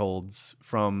Freeholds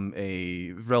from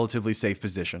a relatively safe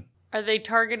position. Are they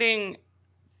targeting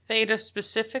Theta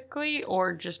specifically,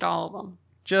 or just all of them?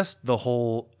 Just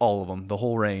all of them, the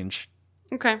whole range.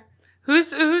 Okay.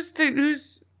 Who's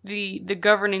the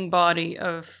governing body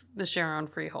of the Charon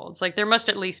Freeholds? There must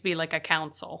at least be a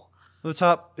council. At the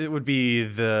top, it would be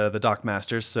the dock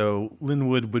masters. So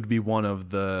Linwood would be one of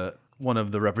the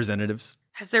representatives.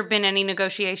 Has there been any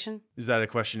negotiation? Is that a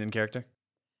question in character?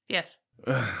 Yes.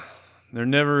 There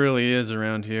never really is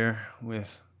around here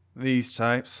with these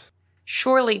types.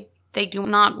 Surely They do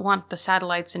not want the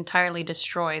satellites entirely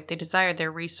destroyed. They desire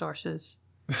their resources.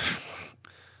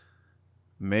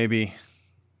 Maybe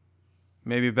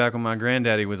back when my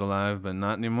granddaddy was alive, but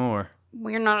not anymore.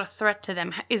 We're not a threat to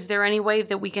them. Is there any way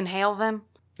that we can hail them?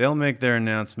 They'll make their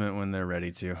announcement when they're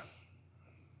ready to.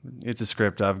 It's a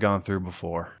script I've gone through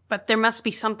before. But there must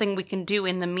be something we can do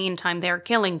in the meantime. They're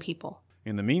killing people.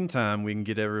 In the meantime, we can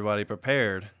get everybody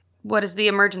prepared. What is the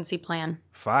emergency plan?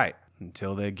 Fight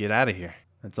until they get out of here.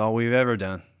 That's all we've ever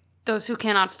done. Those who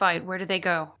cannot fight, where do they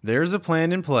go? There's a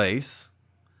plan in place.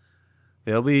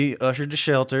 They'll be ushered to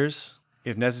shelters.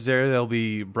 If necessary, they'll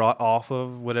be brought off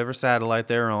of whatever satellite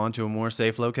they're on to a more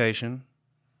safe location.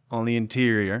 On the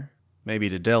interior, maybe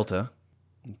to Delta.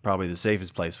 Probably the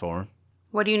safest place for them.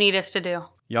 What do you need us to do?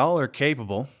 Y'all are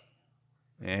capable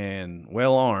and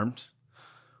well armed.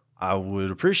 I would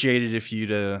appreciate it if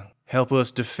you'd help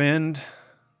us defend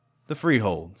the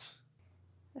freeholds.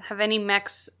 Have any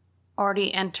mechs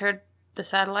already entered the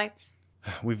satellites?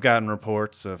 We've gotten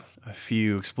reports of a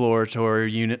few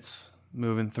exploratory units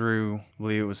moving through. I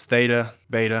believe it was Theta,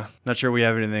 Beta. Not sure we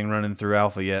have anything running through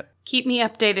Alpha yet. Keep me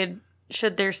updated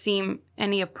should there seem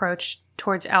any approach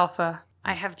towards Alpha.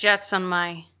 I have jets on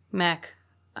my mech.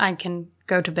 I can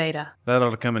go to Beta. That ought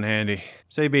to come in handy.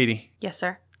 Say, Beatty, Yes,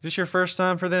 sir. is this your first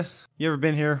time for this? You ever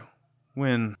been here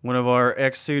when one of our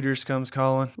ex-suitors comes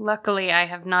calling? Luckily, I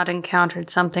have not encountered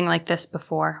something like this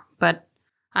before, but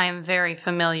I am very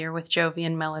familiar with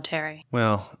Jovian military.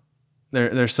 Well,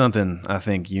 there's something I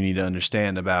think you need to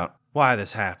understand about why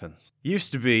this happens.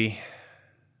 Used to be,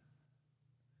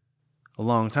 a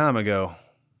long time ago,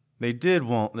 they did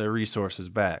want their resources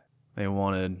back. They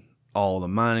wanted all the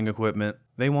mining equipment.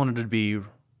 They wanted to be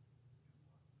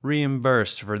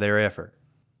reimbursed for their effort.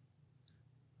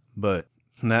 But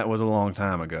that was a long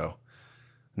time ago.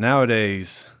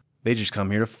 Nowadays, they just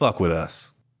come here to fuck with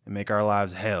us and make our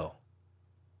lives hell.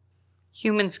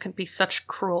 Humans can be such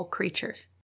cruel creatures.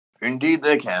 Indeed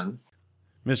they can.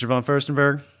 Mr. von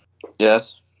Furstenberg,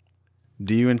 Yes.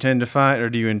 do you intend to fight or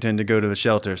do you intend to go to the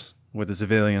shelters with the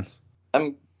civilians?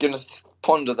 I'm gonna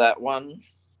ponder that one.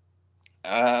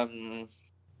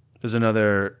 There's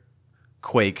another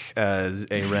quake as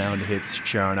a round hits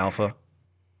Sharon Alpha.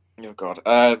 Oh god.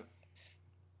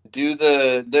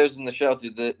 Those in the shelter,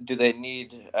 do they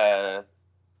need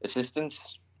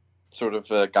assistance? Sort of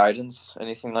guidance?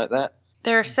 Anything like that?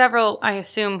 There are several, I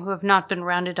assume, who have not been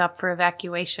rounded up for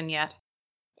evacuation yet.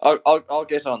 I'll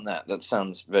get on that. That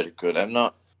sounds very good. I'm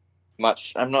not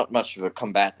much of a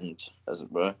combatant, as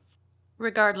it were.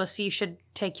 Regardless, you should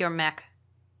take your mech.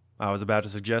 I was about to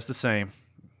suggest the same.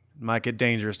 Might get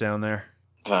dangerous down there.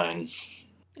 Fine.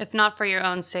 If not for your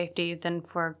own safety, then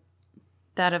for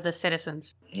that of the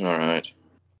citizens. All right.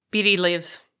 BD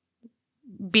leaves,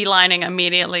 beelining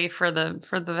immediately for the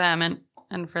vehement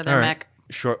and for their All right. mech.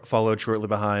 Followed shortly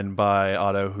behind by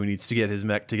Otto, who needs to get his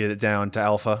mech to get it down to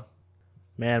Alpha.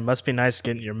 Man, must be nice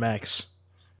getting your mechs.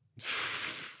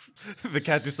 The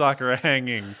Katsusaka are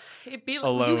hanging.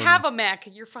 Alone. You have a mech.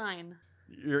 You're fine.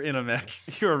 You're in a mech.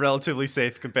 You're a relatively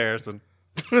safe comparison.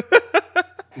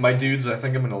 My dudes, I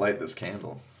think I'm gonna light this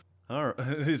candle. All right.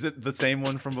 Is it the same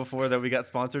one from before that we got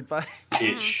sponsored by?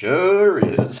 It sure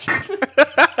is.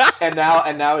 and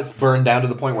now it's burned down to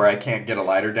the point where I can't get a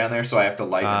lighter down there, so I have to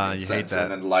light an you hate incense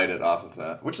that. and then light it off of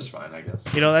that, which is fine, I guess.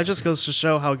 You know, that just goes to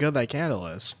show how good that candle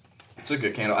is. It's a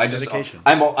good candle. Dedication.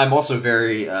 I'm also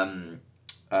very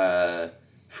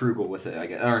frugal with it, I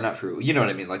guess, or not frugal. You know what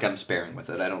I mean? Like I'm sparing with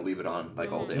it. I don't leave it on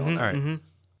like all day. All night. All right.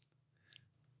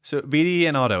 So, BD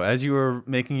and Otto, as you were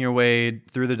making your way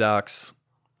through the docks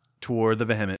toward the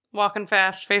Vehement, Walking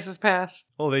fast, faces pass.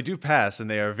 oh, they do pass, and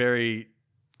they are very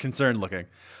concerned looking.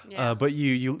 Yeah. But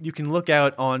you can look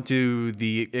out onto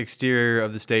the exterior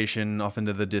of the station off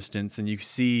into the distance, and you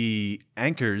see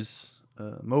anchors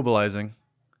mobilizing.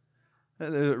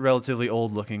 They're relatively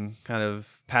old-looking kind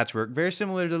of patchwork, very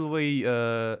similar to the way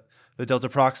the Delta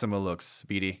Proxima looks,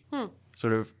 BD.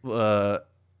 Sort of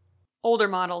Older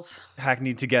models.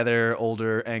 hackneyed together,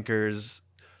 older anchors.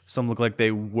 Some look like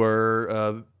they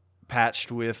were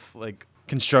patched with like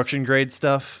construction grade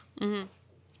stuff, and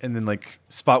then like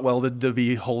spot welded to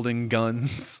be holding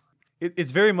guns.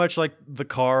 It's very much like the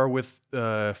car with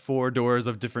 4 doors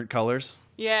of different colors,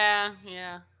 Yeah.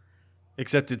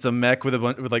 except it's a mech with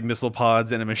with like missile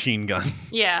pods and a machine gun.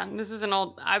 Yeah, this is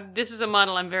this is a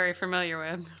model I'm very familiar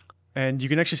with. And you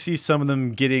can actually see some of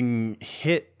them getting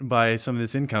hit by some of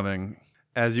this incoming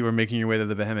as you were making your way to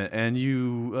the Behemoth. And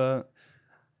you,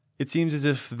 it seems as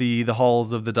if the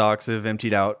halls of the docks have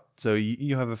emptied out, so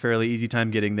you have a fairly easy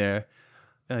time getting there.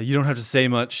 You don't have to say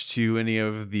much to any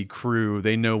of the crew.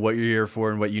 They know what you're here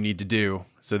for and what you need to do,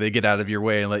 so they get out of your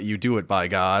way and let you do it, by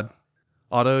God.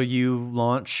 Otto, you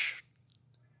launch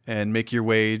and make your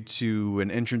way to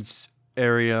an entrance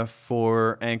area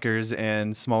for anchors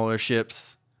and smaller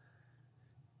ships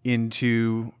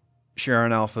into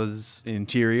Sharon Alpha's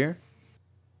interior.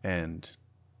 And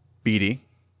Beatty,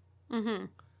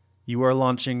 you are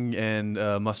launching and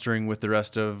mustering with the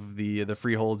rest of the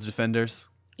Freehold's defenders.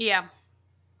 Yeah.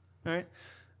 All right.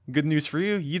 Good news for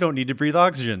you. You don't need to breathe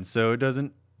oxygen, so it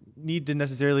doesn't need to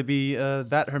necessarily be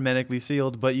that hermetically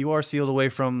sealed, but you are sealed away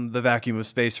from the vacuum of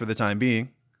space for the time being.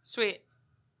 Sweet.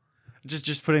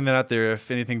 Just putting that out there. If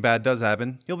anything bad does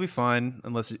happen, you'll be fine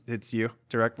unless it hits you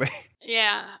directly.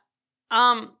 Yeah.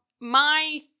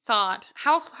 My thought,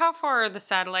 how far are the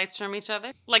satellites from each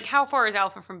other? Like, how far is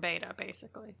Alpha from Beta,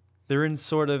 basically? They're in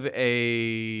sort of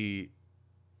a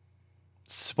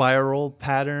spiral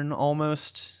pattern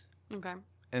almost. Okay.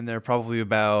 And they're probably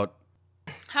about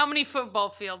How many football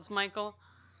fields, Michael?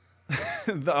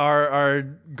 our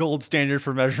gold standard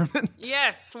for measurement.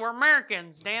 Yes, we're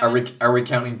Americans, damn it. Are we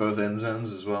counting both end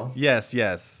zones as well?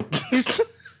 Yes.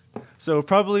 So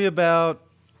probably about.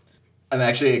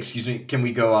 Actually, excuse me, can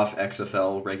we go off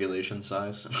XFL regulation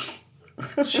size?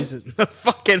 Jesus.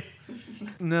 Fucking.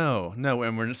 No,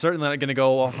 and we're certainly not going to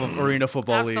go off of Arena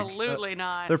Football League. Absolutely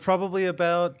not. They're probably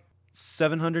about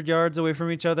 700 yards away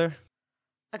from each other.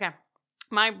 Okay.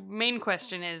 My main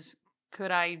question is,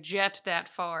 could I jet that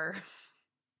far?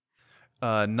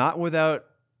 Not without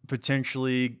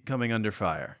potentially coming under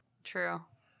fire. True.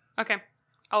 Okay.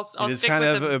 I'll It is stick kind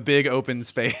with of a big open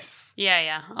space.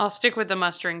 Yeah. I'll stick with the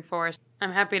mustering force.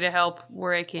 I'm happy to help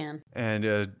where I can.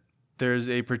 And there's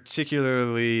a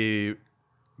particularly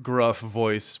gruff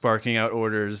voice barking out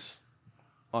orders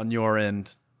on your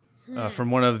end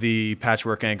from one of the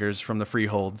patchwork anchors from the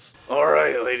Freeholds. All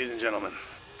right, ladies and gentlemen.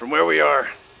 From where we are,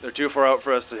 they're too far out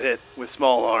for us to hit with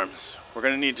small arms. We're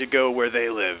going to need to go where they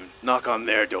live, knock on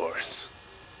their doors.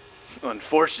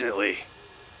 Unfortunately,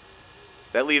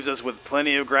 that leaves us with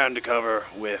plenty of ground to cover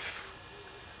with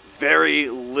very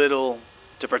little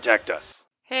to protect us.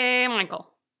 Hey, Michael.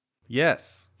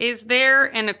 Yes. Is there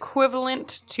an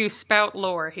equivalent to spout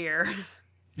lore here?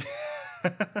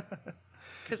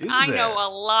 Because I know a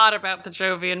lot about the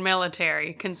Jovian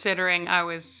military, considering I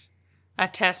was a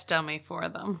test dummy for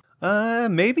them.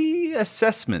 Maybe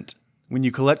assessment. When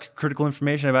you collect critical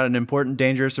information about an important,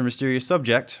 dangerous, or mysterious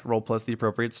subject, roll plus the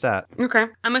appropriate stat. Okay.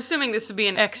 I'm assuming this would be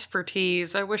an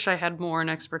expertise. I wish I had more in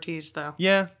expertise, though.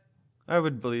 Yeah, I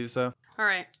would believe so. All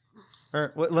right. All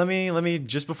right, let me,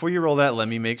 just before you roll that, let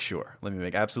me make sure. Let me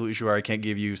make absolutely sure I can't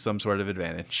give you some sort of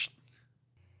advantage.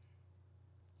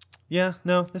 Yeah,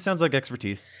 no, this sounds like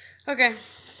expertise. Okay.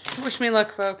 Wish me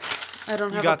luck, folks. I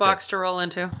don't have a got box this. to roll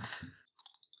into.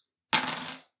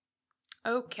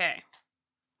 Okay.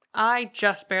 I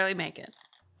just barely make it.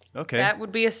 Okay. That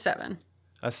would be a 7.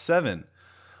 A 7.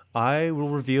 I will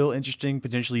reveal interesting,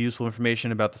 potentially useful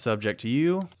information about the subject to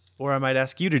you, or I might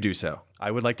ask you to do so. I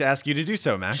would like to ask you to do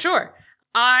so, Max. Sure.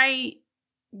 I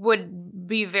would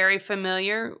be very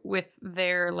familiar with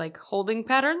their holding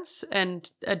patterns and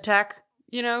attack,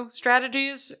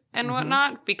 strategies and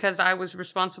whatnot, because I was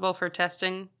responsible for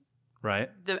testing Right.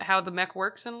 how the mech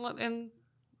works in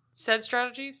said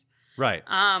strategies. Right.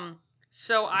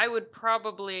 So I would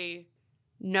probably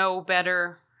know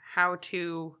better how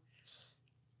to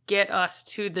get us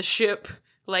to the ship,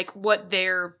 what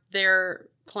their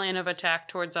plan of attack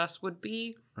towards us would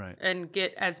be. Right. And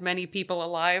get as many people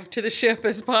alive to the ship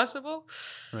as possible.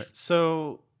 Right.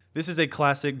 So this is a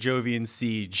classic Jovian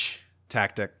siege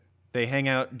tactic. They hang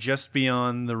out just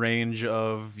beyond the range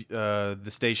of the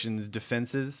station's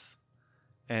defenses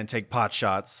and take pot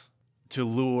shots to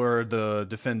lure the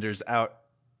defenders out,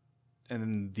 and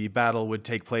then the battle would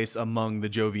take place among the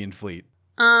Jovian fleet.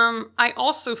 I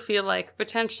also feel like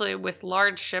potentially with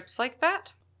large ships like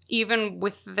that, even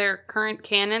with their current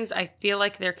cannons, I feel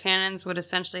like their cannons would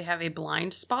essentially have a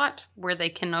blind spot where they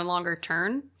can no longer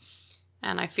turn.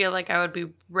 And I feel like I would be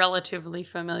relatively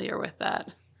familiar with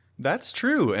that. That's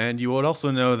true, and you would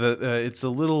also know that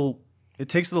it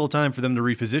takes a little time for them to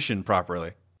reposition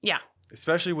properly. Yeah.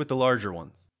 Especially with the larger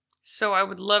ones. So I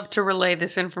would love to relay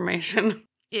this information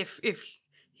if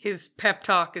his pep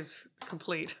talk is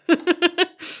complete.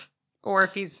 Or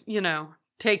if he's,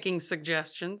 taking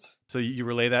suggestions. So you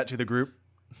relay that to the group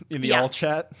in the Yeah. all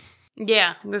chat?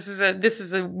 Yeah, this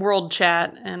is a world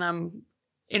chat, and I'm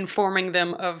informing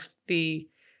them of the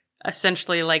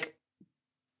essentially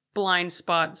blind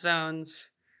spot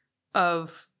zones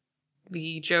of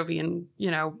the Jovian,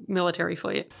 military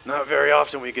fleet. Not very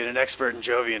often we get an expert in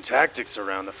Jovian tactics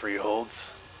around the Freeholds.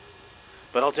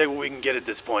 but I'll take what we can get at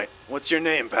this point. What's your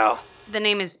name, pal? The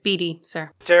name is Beatty,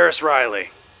 sir. Terrace Riley.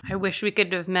 I wish we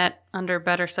could have met under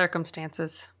better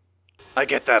circumstances. I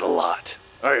get that a lot.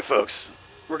 Alright, folks.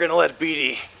 We're gonna let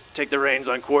Beatty take the reins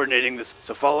on coordinating this,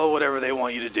 so follow whatever they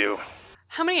want you to do.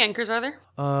 How many anchors are there?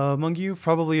 Among you,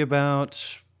 probably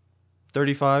about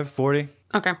 35, 40.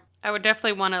 Okay. I would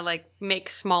definitely want to, make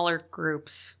smaller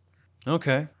groups.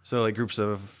 Okay. So, groups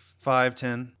of 5,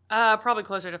 10. Probably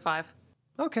closer to 5.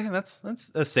 Okay, that's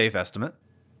a safe estimate.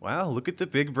 Wow, look at the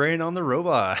big brain on the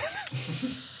robot.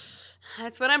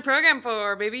 That's what I'm programmed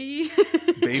for, baby.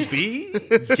 Baby,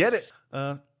 get it.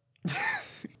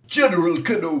 General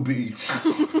Kenobi.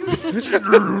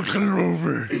 General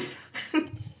Kenobi.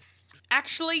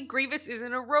 Actually, Grievous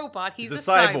isn't a robot. He's a a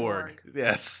cyborg.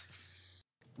 Yes.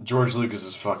 George Lucas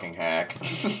is fucking hack.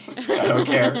 I don't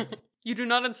care. You do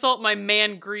not insult my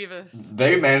man Grievous.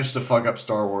 They managed to fuck up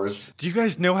Star Wars. Do you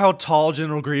guys know how tall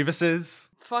General Grievous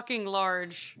is? Fucking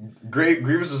large.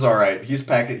 Grievous is alright.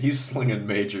 He's slinging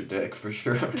major dick for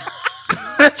sure.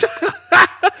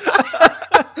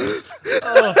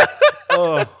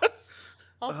 Oh.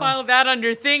 I'll file that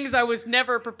under things I was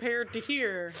never prepared to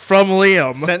hear. From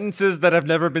Liam. Sentences that have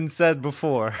never been said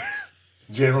before.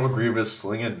 General Grievous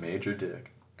slinging major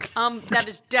dick. That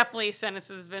is definitely a sentence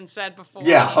that has been said before.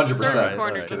 Yeah, in 100%. certain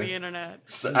corners Right. of the internet.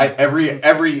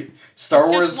 Every Star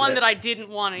It's Wars. just one that I didn't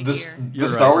want to hear. The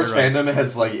Star Wars fandom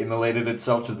has immolated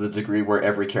itself to the degree where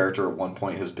every character at one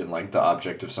point has been the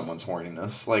object of someone's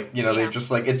horniness. They've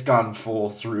just it's gone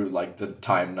full through the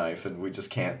time knife, and we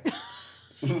just can't.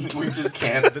 We just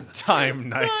can't. The time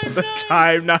knife. The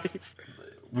time knife.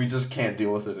 We just can't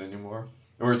deal with it anymore.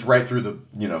 Or it's right through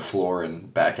the floor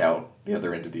and back out the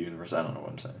other end of the universe. I don't know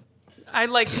what I'm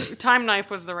saying. Time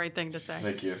knife was the right thing to say.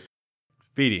 Thank you.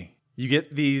 Beatty, you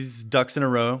get these ducks in a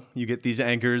row. You get these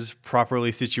anchors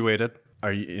properly situated.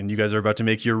 And you guys are about to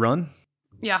make your run?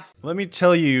 Yeah. Let me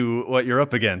tell you what you're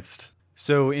up against.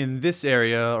 So in this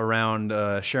area around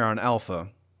Charon Alpha,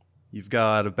 you've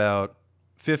got about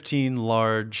 15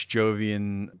 large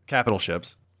Jovian capital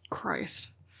ships. Christ.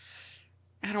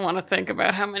 I don't want to think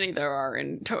about how many there are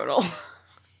in total.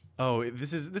 Oh,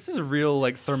 this is a real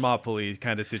Thermopylae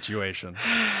kind of situation.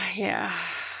 Yeah.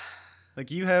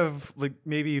 You have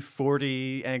maybe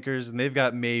 40 anchors and they've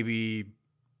got maybe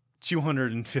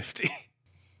 250.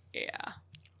 Yeah.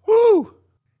 Woo!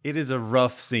 It is a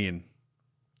rough scene.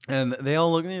 And they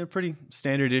all look pretty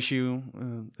standard issue,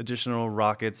 additional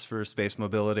rockets for space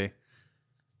mobility.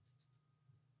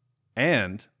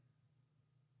 And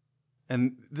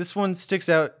this one sticks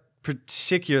out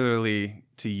particularly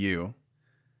to you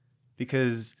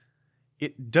because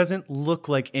it doesn't look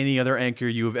like any other anchor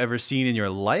you have ever seen in your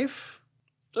life.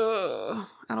 Ugh,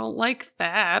 I don't like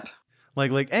that.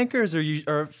 Like anchors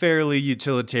are fairly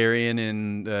utilitarian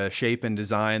in shape and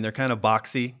design. They're kind of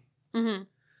boxy. Mm-hmm.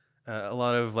 A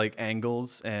lot of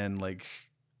angles and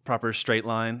proper straight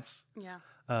lines.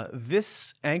 Yeah.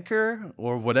 This anchor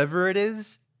or whatever it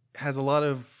is has a lot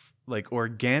of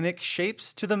organic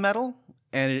shapes to the metal,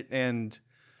 and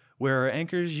where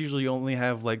anchors usually only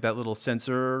have that little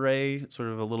sensor array sort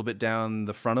of a little bit down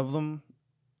the front of them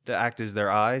to act as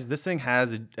their eyes. This thing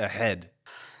has a head.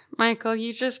 Michael,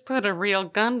 you just put a real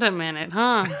Gundam in it,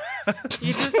 huh?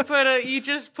 you just put a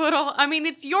I mean,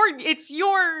 it's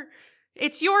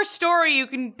your story. You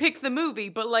can pick the movie,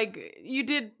 but you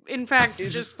did in fact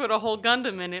just put a whole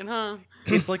Gundam in it, huh?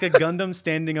 It's like a Gundam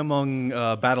standing among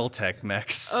BattleTech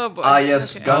mechs. Oh boy.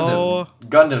 Yes, Okay. Gundam. Oh.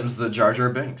 Gundam's the Jar Jar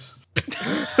Binks.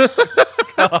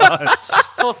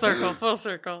 Full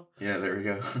circle. Yeah, there we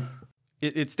go.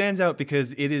 It stands out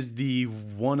because it is the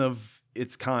one of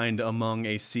its kind among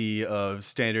a sea of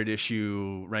standard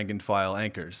issue rank and file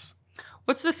anchors.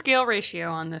 What's the scale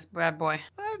ratio on this bad boy?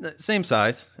 Same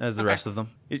size as the rest of them.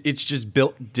 It's just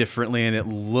built differently and it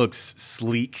looks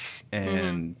sleek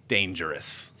and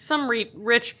dangerous. Some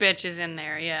rich bitch is in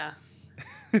there, yeah.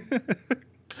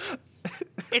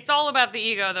 It's all about the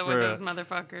ego, though, with For, those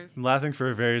motherfuckers. I'm laughing for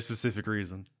a very specific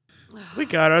reason. We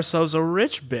got ourselves a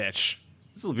rich bitch.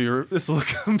 This will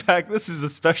come back. This is a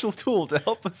special tool to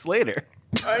help us later.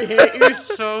 I hate you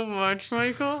so much,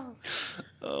 Michael.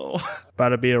 Oh. About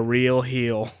to be a real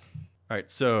heel. All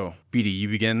right, so Beatty, you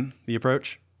begin the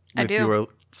approach I with do. your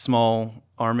small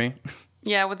army.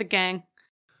 Yeah, with the gang.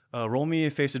 Roll me a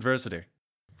face adversity.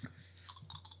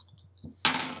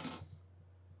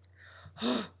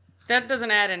 That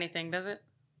doesn't add anything, does it?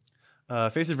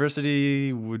 Face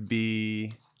adversity would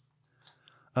be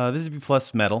this would be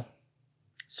plus metal.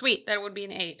 Sweet, that would be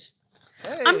an 8.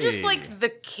 I'm just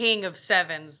the king of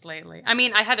 7s lately. I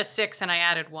mean, I had a 6 and I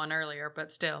added 1 earlier,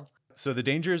 but still. So the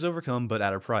danger is overcome, but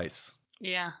at a price.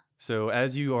 Yeah. So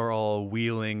as you are all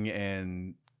wheeling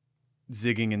and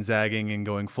zigging and zagging and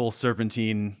going full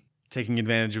serpentine, taking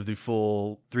advantage of the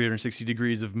full 360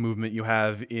 degrees of movement you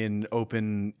have in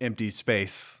open, empty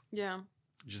space, Yeah.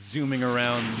 just zooming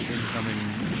around the incoming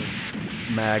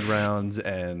mag rounds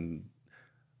and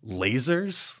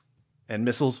lasers and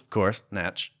missiles, of course,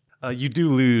 Natch. You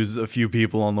do lose a few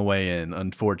people on the way in,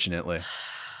 unfortunately.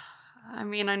 I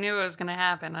mean, I knew it was going to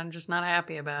happen. I'm just not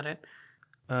happy about it.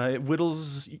 It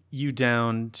whittles you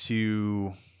down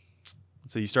to,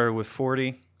 so you started with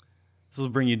 40. This will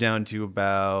bring you down to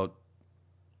about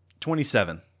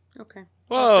 27. Okay. I was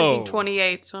Whoa. thinking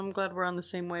 28, so I'm glad we're on the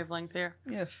same wavelength here.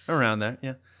 Yeah, around there,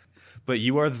 yeah. But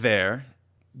you are there,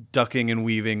 ducking and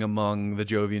weaving among the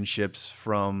Jovian ships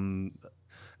from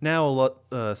now a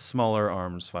lot smaller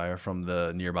arms fire from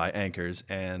the nearby anchors,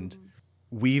 and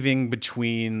weaving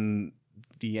between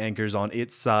the anchors on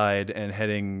its side and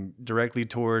heading directly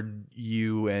toward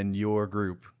you and your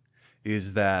group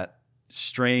is that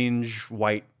strange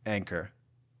white anchor.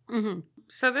 Mm-hmm.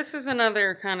 So this is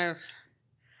another kind of...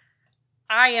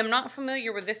 I am not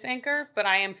familiar with this anchor, but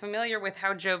I am familiar with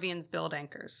how Jovians build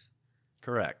anchors.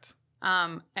 Correct.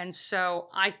 And so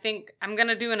I think I'm going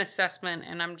to do an assessment,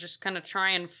 and I'm just going to try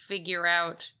and figure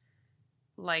out,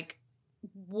 like,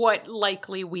 what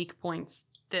likely weak points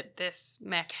that this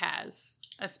mech has,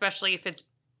 especially if it's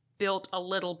built a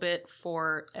little bit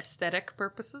for aesthetic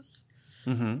purposes.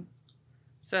 Mm-hmm.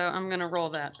 So I'm going to roll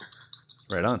that.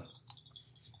 Right on.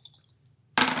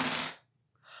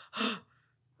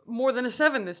 More than a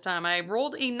 7 this time. I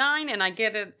rolled a 9, and I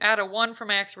get it add a 1 for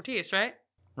my expertise, right?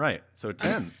 Right. So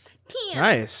 10. 10.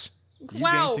 Nice. You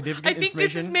Wow. gain significant I think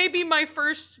this is information. maybe my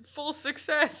first full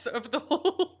success of the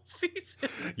whole season.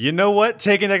 You know what?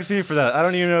 Take an XP for that. I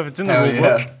don't even know if it's in the Hell rule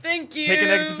yeah. book. Thank you. Take an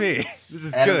XP. This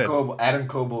is Adam good.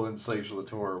 Coble and Sage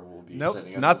Latour will be Nope,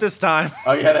 sending us. not this time.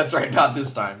 Oh yeah, that's right. Not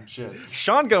this time. Shit.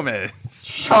 Sean Gomez.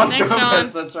 Sean Thanks,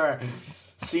 Gomez. Sean. That's right.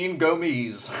 Scene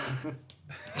Gomez.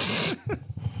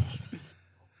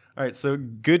 All right, so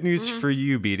good news for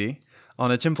you, BD. On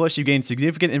a Tim Flush, you gain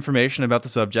significant information about the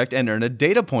subject and earn a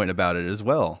data point about it as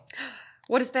well.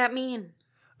 What does that mean?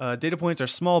 Data points are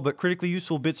small but critically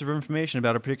useful bits of information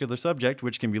about a particular subject,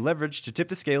 which can be leveraged to tip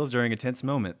the scales during a tense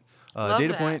moment. Love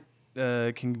Data that.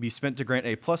 point can be spent to grant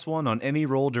a +1 on any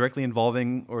roll directly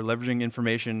involving or leveraging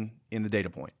information in the data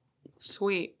point.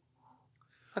 Sweet.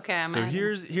 Okay, I'm So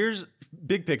adding. here's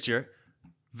big picture.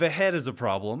 The head is a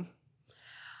problem.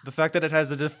 The fact that it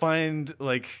has a defined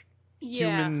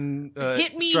human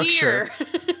Hit me structure.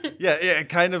 here. Yeah,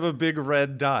 kind of a big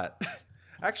red dot.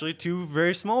 Actually, 2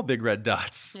 very small big red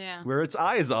dots. Yeah. Where its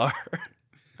eyes are.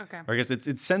 Okay. Or I guess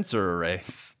it's sensor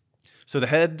arrays. So the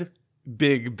head,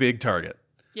 big target.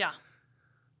 Yeah.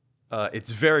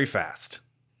 It's very fast.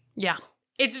 Yeah.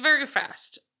 It's very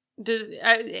fast.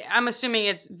 I'm assuming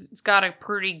it's got a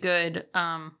pretty good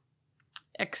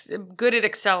good at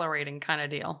accelerating kind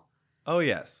of deal. Oh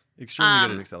yes, extremely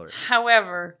good at accelerating.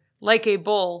 However, like a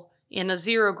bull in a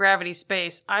zero gravity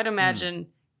space, I'd imagine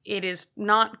it is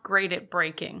not great at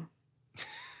braking.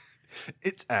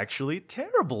 It's actually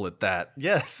terrible at that.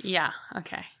 Yes. Yeah,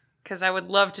 okay. Because I would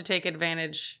love to take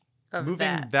advantage of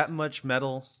Moving that much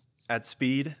metal at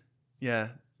speed. Yeah,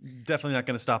 definitely not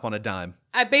going to stop on a dime.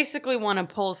 I basically want to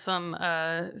pull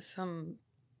the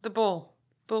bull.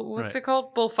 What's Right. it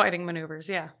called? Bullfighting maneuvers,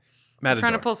 yeah. I'm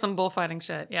trying to pull some bullfighting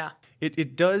shit, yeah.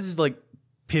 It does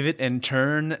pivot and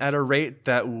turn at a rate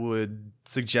that would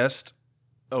suggest,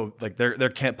 there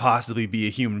can't possibly be a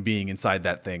human being inside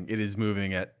that thing. It is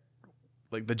moving at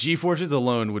the G-forces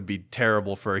alone would be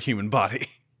terrible for a human body.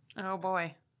 Oh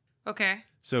boy. Okay.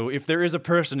 So if there is a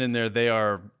person in there, they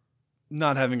are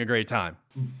not having a great time.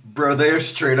 Bro, they are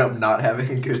straight up not having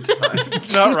a good time.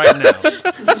 Not right now.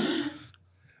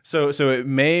 So it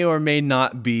may or may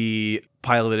not be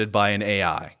piloted by an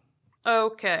AI.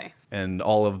 Okay. And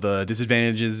all of the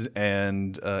disadvantages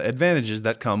and advantages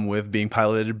that come with being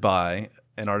piloted by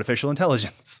an artificial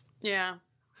intelligence. Yeah.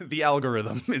 The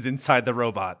algorithm is inside the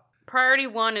robot. Priority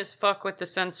 1 is fuck with the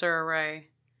sensor array.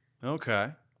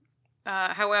 Okay.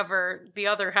 However, the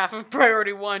other half of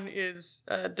priority 1 is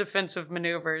defensive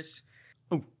maneuvers.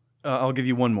 I'll give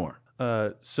you one more.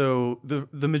 So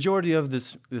the majority of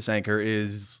this anchor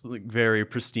is very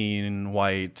pristine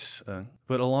white,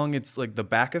 but along its the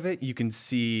back of it, you can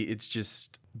see it's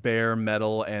just bare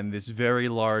metal and this very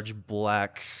large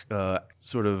black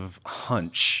sort of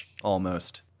hunch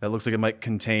almost that looks like it might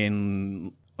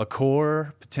contain a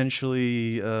core,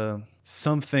 potentially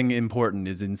something important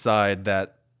is inside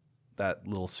that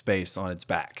little space on its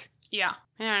back. Yeah.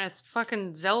 Man, it's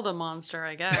fucking Zelda monster,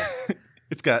 I guess.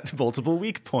 It's got multiple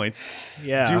weak points.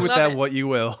 Yeah. Do with Love that it. what you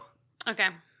will. Okay.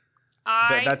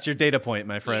 That's your data point,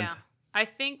 my friend. Yeah. I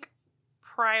think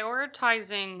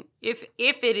prioritizing, if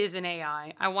it is an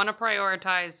AI, I want to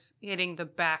prioritize hitting the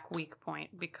back weak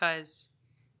point, because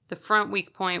the front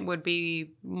weak point would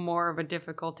be more of a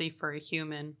difficulty for a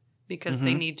human, because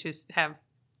they need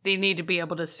to be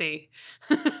able to see.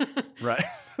 Right.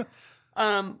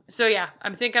 So yeah,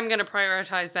 I think I'm going to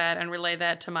prioritize that and relay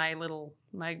that to my little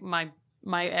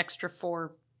my extra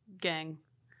 4 gang.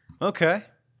 Okay.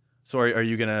 So are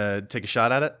you going to take a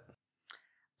shot at it?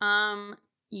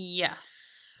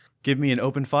 Yes. Give me an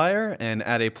open fire and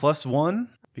add a +1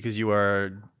 because you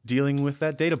are dealing with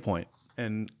that data point.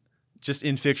 And just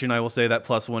in fiction, I will say that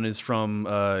 +1 is from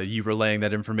you relaying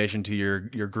that information to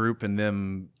your group and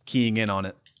them keying in on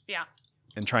it. Yeah.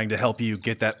 And trying to help you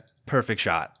get that perfect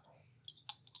shot.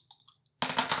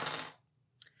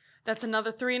 That's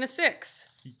another 3 and a 6.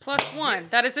 +1.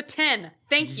 That is a 10.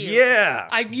 Thank you. Yeah.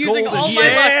 I'm using Golden. all my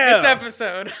luck this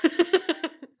episode.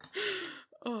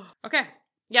 Oh, okay.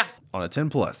 Yeah. On a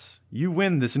 10+, you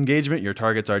win this engagement. Your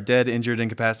targets are dead, injured,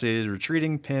 incapacitated,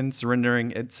 retreating, pinned,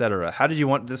 surrendering, etc. How did you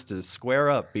want this to square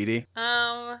up, BD?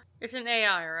 It's an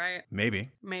AI, right? Maybe.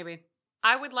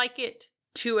 I would like it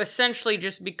to essentially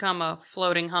just become a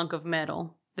floating hunk of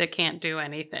metal that can't do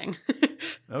anything.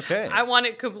 Okay. I want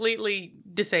it completely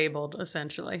disabled,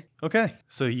 essentially. Okay.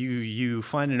 So you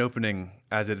find an opening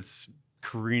as it's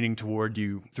careening toward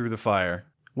you through the fire.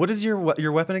 What is your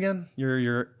weapon again?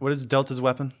 What is Delta's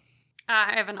weapon?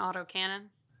 I have an autocannon.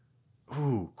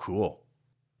 Ooh, cool.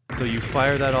 So you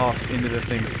fire that off into the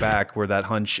thing's back where that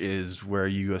hunch is, where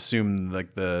you assume like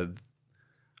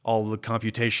all the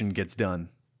computation gets done.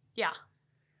 Yeah.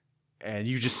 And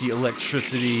you just see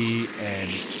electricity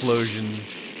and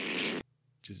explosions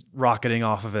just rocketing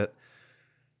off of it.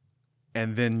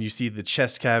 And then you see the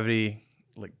chest cavity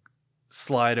like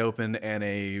slide open and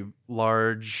a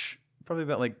large, probably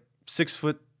about like 6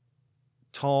 foot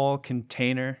tall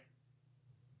container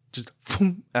just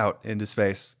out into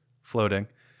space, floating.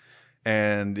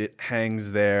 And it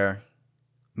hangs there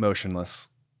motionless.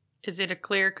 Is it a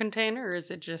clear container or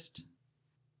is it just...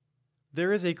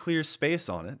 There is a clear space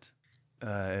on it.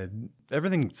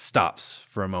 Everything stops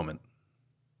for a moment.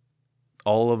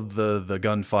 All of the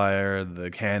gunfire, the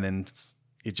cannons,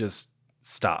 it just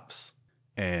stops.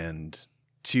 And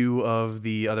 2 of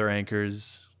the other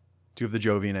anchors, 2 of the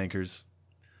Jovian anchors,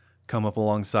 come up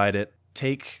alongside it,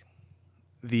 take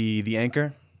the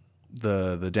anchor,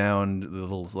 the downed, the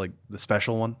little, like, the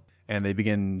special one, and they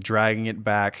begin dragging it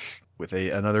back with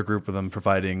another group of them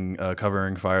providing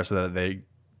covering fire so that they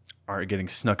aren't getting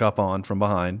snuck up on from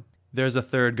behind. There's a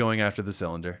third going after the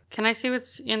cylinder. Can I see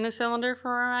what's in the cylinder for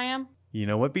where I am? You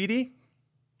know what, BD?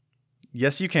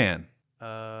 Yes, you can.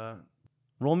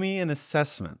 Roll me an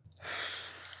assessment.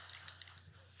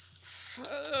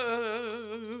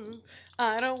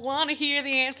 I don't want to hear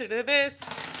the answer to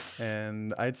this.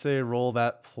 And I'd say roll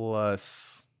that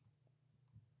plus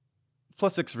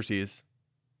expertise.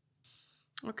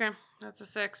 Okay, that's a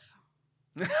 6.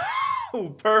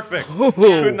 Oh, perfect. Ooh.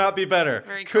 Could not be better.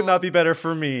 Very Could cool. not be better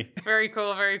for me. Very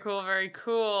cool, very cool, very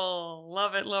cool.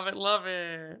 Love it, love it, love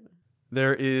it.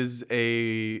 There is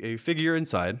a figure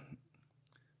inside.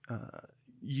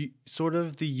 Sort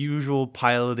of the usual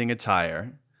piloting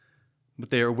attire, but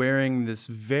they are wearing this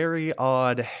very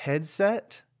odd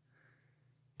headset,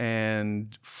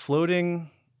 and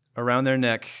floating around their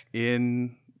neck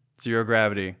in zero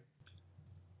gravity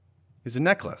is a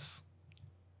necklace.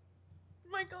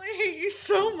 Michael, I hate you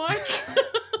so much.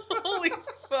 Holy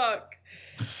fuck.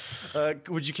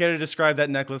 Would you care to describe that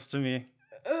necklace to me,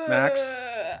 Max?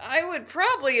 I would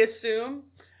probably assume.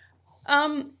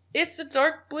 It's a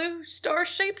dark blue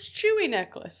star-shaped Chewy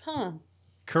necklace, huh?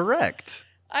 Correct.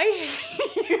 I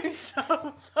hate you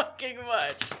so fucking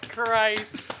much.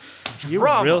 Christ. You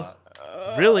were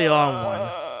really on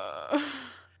one.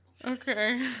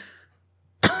 Okay.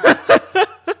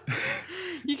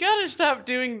 You gotta stop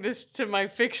doing this to my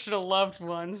fictional loved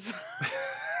ones.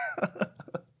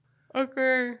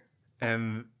 Okay.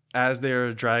 And as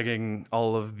they're dragging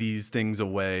all of these things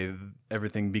away,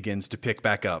 everything begins to pick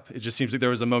back up. It just seems like there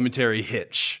was a momentary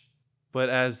hitch. But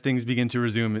as things begin to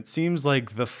resume, it seems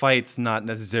like the fight's not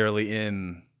necessarily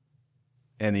in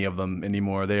any of them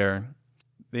anymore. They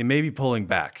may be pulling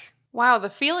back. Wow, the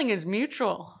feeling is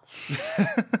mutual.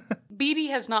 BD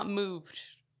has not moved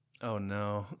Oh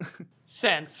no.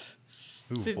 since.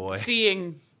 Ooh, boy.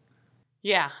 Seeing.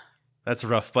 Yeah. That's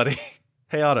rough, buddy.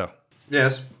 Hey, Otto.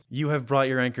 Yes. You have brought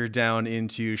your anchor down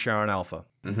into Sharon Alpha.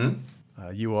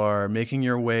 Mm-hmm. You are making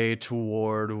your way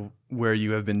toward where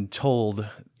you have been told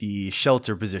the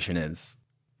shelter position is.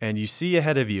 And you see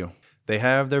ahead of you, they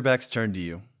have their backs turned to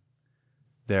you.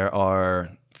 There are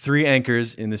 3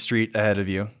 anchors in the street ahead of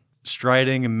you,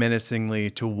 striding menacingly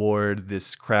toward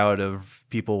this crowd of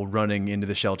people running into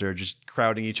the shelter, just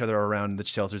crowding each other around the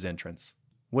shelter's entrance.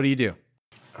 What do you do?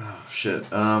 Oh, shit.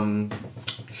 I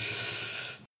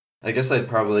guess I'd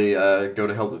probably go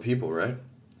to help the people, right?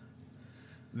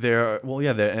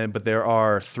 But there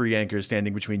are 3 anchors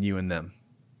standing between you and them.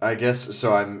 I guess,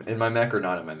 so I'm in my mech or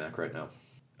not in my mech right now?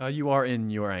 You are in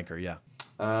your anchor, yeah.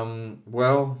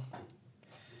 Well,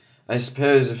 I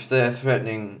suppose if they're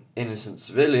threatening innocent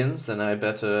civilians, then I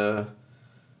better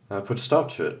put a stop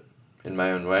to it in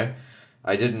my own way.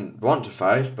 I didn't want to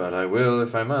fight, but I will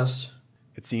if I must.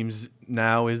 It seems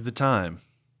now is the time.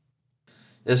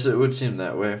 Yes, it would seem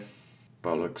that way.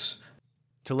 Bollocks.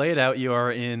 To lay it out, you are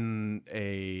in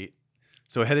a...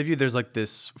 So ahead of you, there's like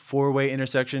this 4-way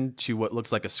intersection to what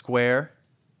looks like a square.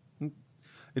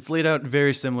 It's laid out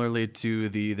very similarly to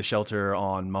the shelter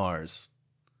on Mars.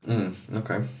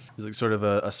 Okay. There's like sort of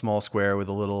a small square with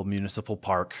a little municipal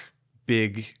park.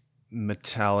 Big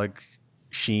metallic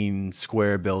sheen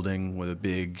square building with a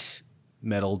big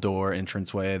metal door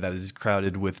entranceway that is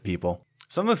crowded with people.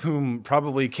 Some of whom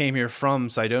probably came here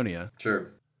from Cydonia. Sure.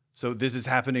 So this is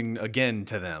happening again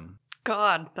to them.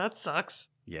 God, that sucks.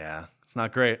 Yeah, it's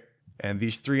not great. And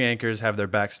these 3 anchors have their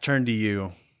backs turned to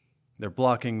you. They're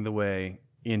blocking the way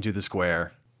into the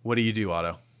square. What do you do,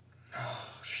 Otto?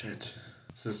 Oh, shit.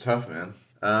 This is tough, man.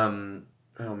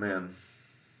 Oh, man.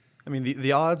 I mean,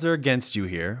 the odds are against you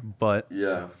here, but...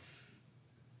 Yeah.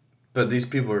 But these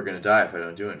people are going to die if I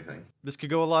don't do anything. This could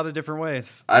go a lot of different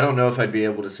ways. I don't know if I'd be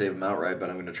able to save them outright, but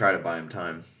I'm going to try to buy them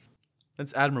time.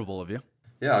 That's admirable of you.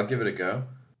 Yeah, I'll give it a go.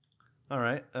 All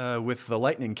right. With the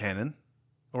lightning cannon,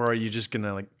 or are you just going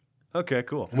to like... Okay,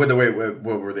 cool. Wait,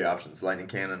 what were the options? Lightning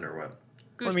cannon or what?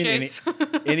 Goose chase.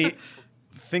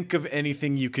 Think of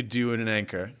anything you could do in an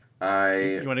anchor.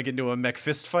 You want to get into a mech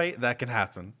fist fight? That can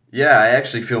happen. Yeah, I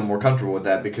actually feel more comfortable with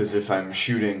that because if I'm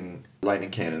shooting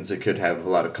lightning cannons, it could have a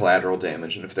lot of collateral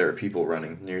damage, and if there are people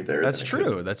running near there... That's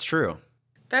true. That's true.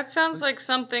 That sounds like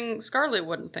something Scarlet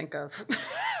wouldn't think of.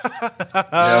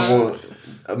 Yeah, well,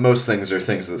 most things are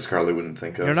things that Scarlet wouldn't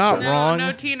think of. You're not wrong.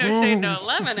 No Tino shade, no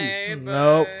lemonade. But...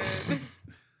 Nope.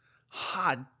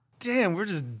 Hot damn, we're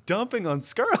just dumping on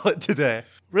Scarlet today.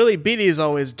 Really, BD's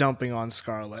always dumping on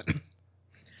Scarlet.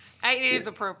 It is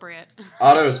appropriate.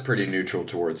 Otto is pretty neutral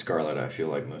towards Scarlet, I feel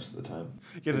like, most of the time.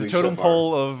 Yeah, At the least totem so far.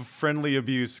 pole of friendly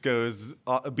abuse goes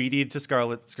BD to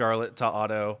Scarlet, Scarlet to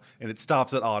Otto, and it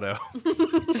stops at Otto.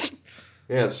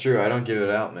 Yeah, it's true. I don't give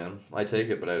it out, man. I take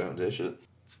it, but I don't dish it.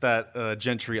 It's that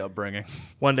gentry upbringing.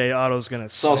 One day Otto's gonna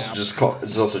It's snap.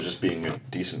 It's also just being a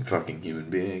decent fucking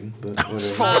human being. But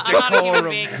whatever. I'm not a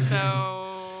human being,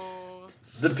 so...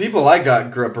 The people I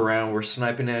grew up around were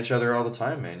sniping at each other all the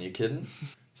time, man. You kidding?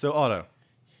 So Otto,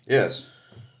 Yes.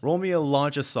 roll me a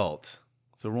launch assault.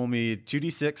 So roll me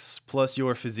 2d6 plus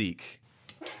your physique.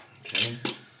 Okay.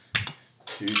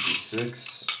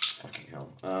 2d6. Fucking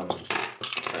hell.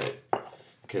 Alright.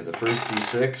 Okay, the first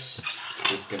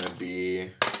d6 is gonna be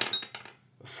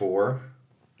a 4.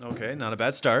 Okay, not a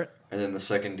bad start. And then the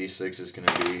second d6 is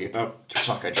gonna be... Oh,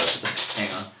 fuck, I dropped it.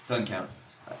 Hang on. Doesn't count.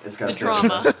 It's got The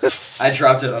drama. I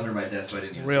dropped it under my desk, so I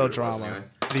didn't even Real see what it was drama. anyway.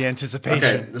 The anticipation.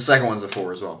 Okay, the second one's a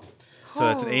 4 as well. So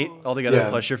that's an 8 altogether Yeah.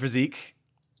 plus your physique.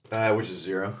 Which is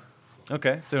 0.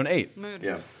 Okay, so an 8. Mood.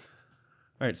 Yeah. All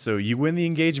right, so you win the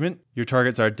engagement. Your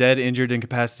targets are dead, injured,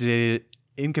 incapacitated,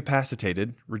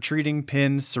 retreating,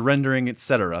 pinned, surrendering,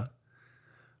 etc.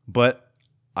 But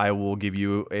I will give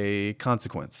you a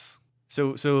consequence.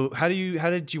 So how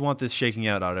did you want this shaking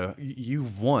out, Otto?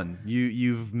 You've won.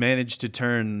 You've managed to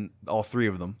turn all 3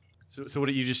 of them. So what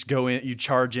do you just go in? You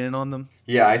charge in on them?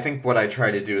 Yeah, I think what I try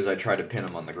to do is I try to pin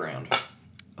him on the ground.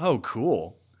 Oh,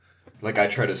 cool. Like, I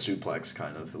try to suplex,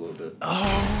 kind of, a little bit.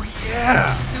 Oh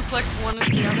yeah. Suplex one of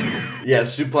the other maybe? Yeah,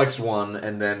 suplex one,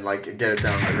 and then, like, get it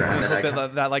down on the ground. And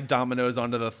then that like dominoes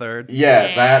onto the third. yeah,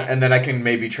 Yeah. that, and then I can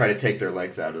maybe try to take their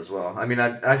legs out as well. I mean,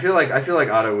 I feel like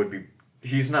Otto would be...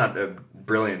 He's not a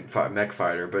brilliant mech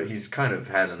fighter, but he's kind of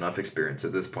had enough experience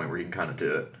at this point where he can kind of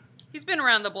do it. He's been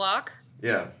around the block.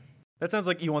 Yeah. That sounds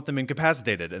like you want them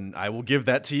incapacitated, and I will give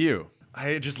that to you.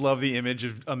 I just love the image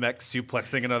of a mech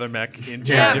suplexing another mech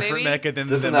into Yeah, a different baby. mech and then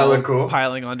Doesn't them that all look cool?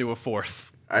 piling onto a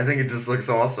fourth. I think it just looks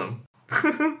awesome.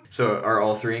 So, are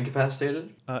all 3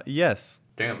 incapacitated? Yes.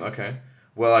 Damn, okay.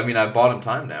 Well, I mean, I've bought him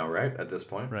time now, right? At this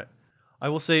point. Right. I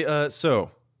will say,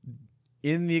 so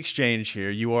in the exchange here,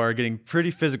 you are getting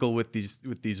pretty physical with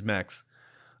these mechs.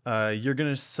 You're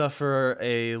gonna suffer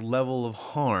a level of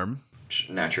harm,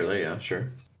 Naturally, yeah,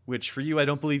 sure. which for you, I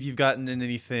don't believe you've gotten in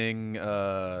anything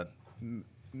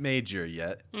major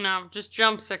yet. No, just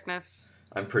jump sickness.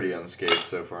 I'm pretty unscathed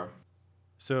so far.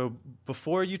 So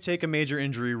before you take a major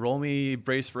injury, roll me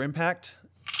brace for impact.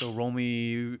 So roll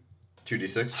me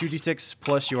 2d6? 2d6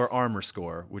 plus your armor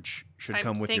score, which should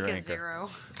come with your I anchor. think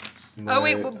is 0. Oh,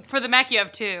 wait, well, for the mech you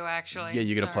have 2, actually. Yeah,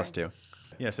 you get a Sorry. +2.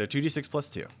 Yeah, so 2d6 plus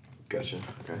 2. Gotcha.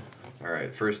 Okay. All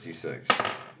right. First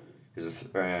d6 is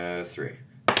a 3.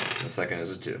 The second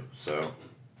is a 2. So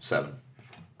 7.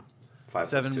 5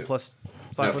 7 plus 2. plus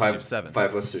 5 No, plus 5, 2, 7.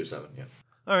 5 plus 2, 7. Yeah.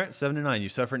 All right, 7 to 9. You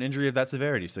suffer an injury of that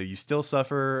severity, so you still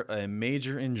suffer a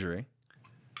major injury.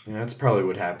 Yeah, that's probably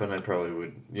what happened. I probably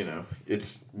would.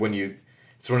 It's when you.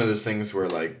 It's one of those things where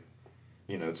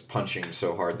it's punching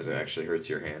so hard that it actually hurts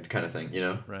your hand, kind of thing.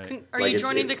 Right. Are Like you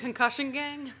joining it- the concussion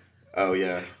gang? Oh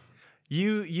yeah.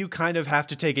 You kind of have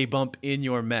to take a bump in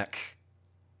your mech,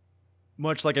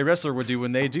 much like a wrestler would do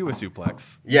when they do a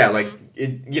suplex. Yeah, like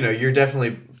it. You're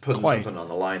definitely putting Quite. something on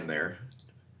the line there.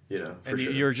 For And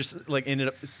sure. you're just ended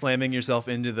up slamming yourself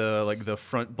into the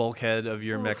front bulkhead of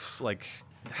your mech's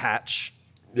hatch.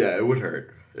 Yeah, it would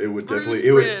hurt. It would Bruised definitely.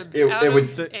 It would. ribs It, out it of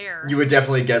would. air. You would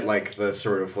definitely get like the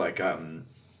sort of like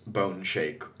bone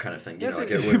shake kind of thing. That's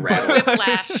Like it. it would rattle.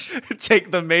 Whiplash.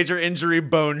 Take the major injury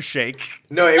bone shake.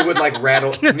 No, it would like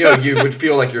rattle. You would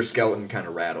feel like your skeleton kind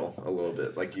of rattle a little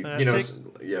bit, like you. When you're. I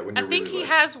think really, he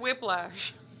has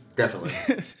whiplash. Definitely.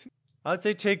 I'd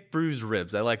say take bruised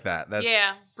ribs. I like that. That's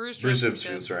Yeah, bruised Bruce ribs. Ibs is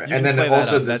feels good. right, You and can then play that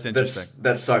also up. That's interesting.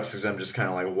 that sucks because I'm just kind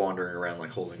of like wandering around, like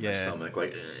holding my Yeah. stomach,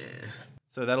 like. Eh.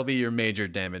 So that'll be your major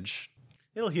damage.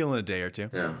 It'll heal in a day or two.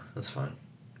 Yeah, that's fine.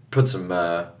 Put some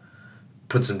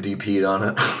deep heat on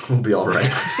it. We'll be all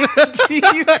right.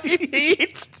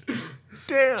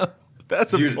 Damn,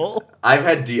 that's a Dude, pull. I've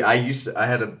had I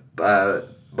had a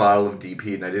bottle of deep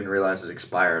heat and I didn't realize it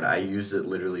expired. I used it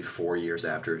literally 4 years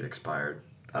after it expired.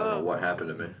 I don't know what happened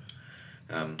to me.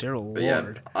 Dear But yeah,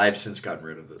 Lord. I've since gotten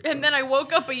rid of it. And then I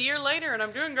woke up a year later and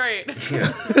I'm doing great.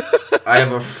 Yeah. I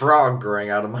have a frog growing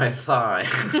out of my thigh.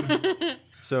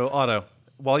 So Otto,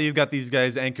 while you've got these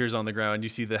guys' anchors on the ground, you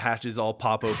see the hatches all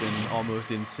pop open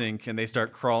almost in sync, and they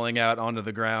start crawling out onto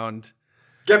the ground,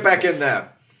 Get back in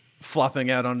there. flopping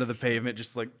out onto the pavement,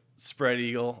 just like spread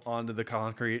eagle onto the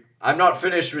concrete. I'm not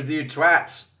finished with you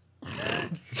twats.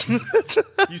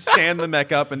 You stand the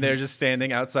mech up, and they're just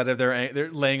standing outside of they're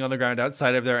laying on the ground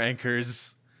outside of their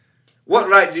anchors. What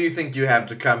right do you think you have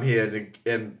to come here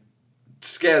and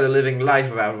scare the living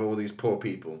life out of all these poor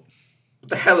people? What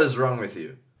the hell is wrong with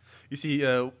you? You see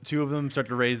two of them start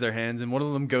to raise their hands, and one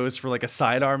of them goes for like a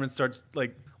sidearm and starts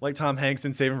like Tom Hanks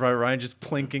in Saving Private Ryan, just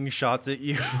plinking shots at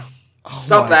you.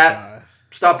 Stop my that. God.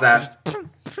 Stop that.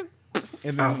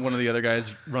 And then one of the other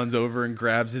guys runs over and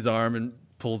grabs his arm and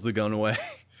pulls the gun away.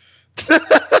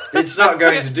 It's not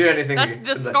going to do anything. That's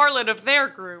the Scarlet of their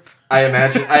group. I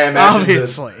imagine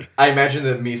Obviously. I imagine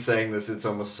that me saying this, it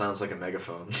almost sounds like a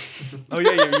megaphone. Oh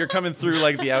yeah, you're coming through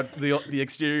like the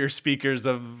exterior speakers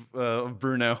of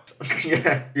Bruno.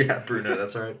 yeah, Bruno,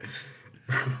 that's right.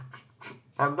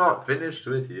 I'm not finished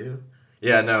with you.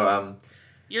 Yeah, no,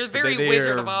 You're the very they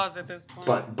Wizard are- of Oz at this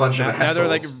point. bunch of Now assholes. they're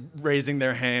like raising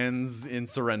their hands in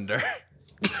surrender.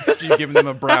 You're giving them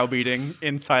a browbeating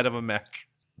inside of a mech.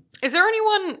 Is there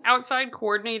anyone outside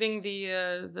coordinating the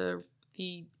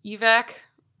evac?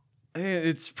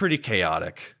 It's pretty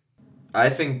chaotic. I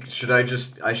think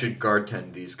I should guard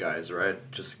tend these guys,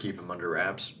 right? Just keep them under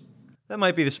wraps. That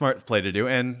might be the smart play to do.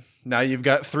 And now you've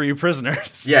got 3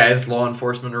 prisoners. Yeah, is law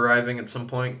enforcement arriving at some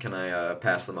point? Can I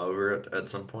pass them over at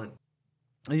some point?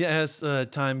 Yeah, as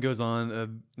time goes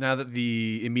on, now that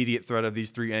the immediate threat of these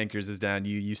 3 anchors is down,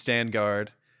 you stand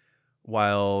guard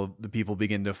while the people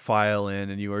begin to file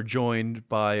in, and you are joined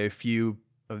by a few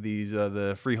of these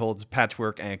the Freehold's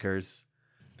patchwork anchors.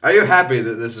 Are you happy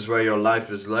that this is where your life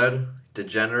is led,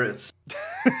 degenerates?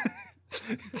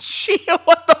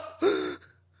 What the?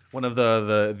 One of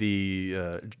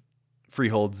the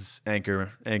Freehold's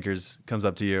anchors comes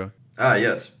up to you. Ah,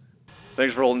 yes.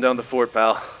 Thanks for holding down the fort,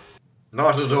 pal.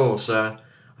 Not at all, sir.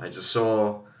 I just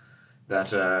saw that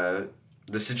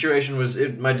the situation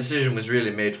my decision was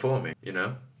really made for me, you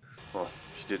know? Well,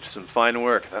 you did some fine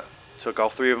work. That took all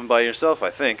 3 of them by yourself,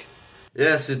 I think.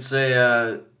 Yes, it's I'm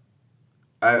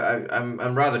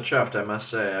rather chuffed, I must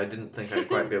say. I didn't think I'd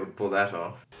quite be able to pull that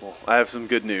off. Well, I have some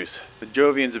good news. The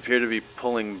Jovians appear to be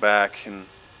pulling back, and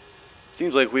it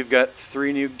seems like we've got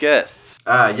 3 new guests.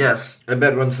 Ah, yes. I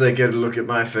bet once they get a look at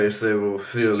my face, they will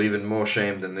feel even more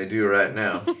shame than they do right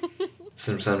now.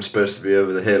 Since I'm supposed to be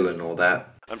over the hill and all that.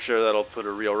 I'm sure that'll put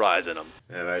a real rise in them.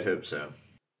 Yeah, I'd hope so.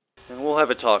 And we'll have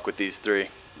a talk with these 3.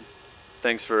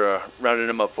 Thanks for rounding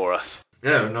them up for us.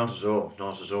 No, not at all.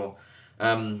 Not at all.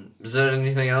 Is there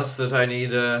anything else that I need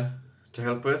to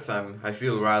help with? I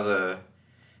feel rather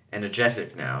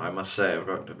energetic now. I must say, I've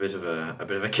got a bit of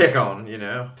a kick on, you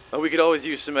know. We could always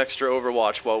use some extra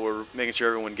overwatch while we're making sure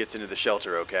everyone gets into the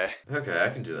shelter, okay? Okay, I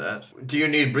can do that. Do you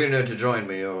need Bruno to join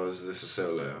me, or is this a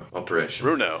solo operation?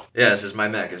 Bruno? Yes, it's my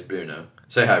mech is Bruno.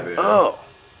 Say hi, Bruno. Oh,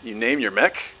 you name your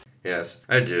mech? Yes,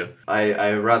 I do.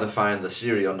 I rather find the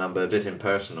serial number a bit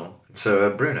impersonal. So,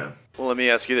 Bruno. Well, let me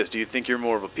ask you this. Do you think you're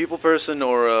more of a people person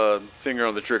or a finger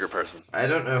on the trigger person? I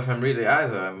don't know if I'm really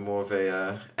either. I'm more of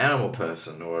a animal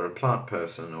person, or a plant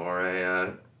person, or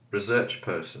a research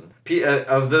person.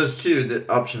 Of those two the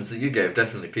options that you gave,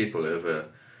 definitely people over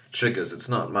triggers. It's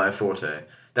not my forte.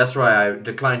 That's why I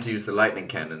declined to use the lightning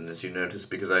cannon, as you noticed,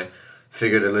 because I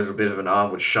figured a little bit of an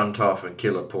arm would shunt off and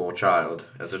kill a poor child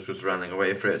as it was running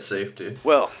away for its safety.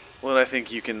 Well, I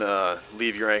think you can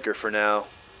leave your anchor for now.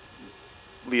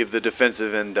 Leave the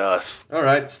defensive and us.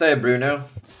 Alright, stay, Bruno.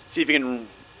 See if you can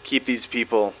keep these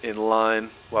people in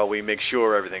line while we make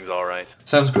sure everything's alright.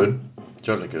 Sounds good.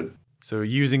 Jolly good. So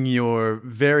using your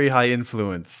very high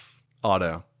influence,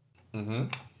 Otto. Mm-hmm.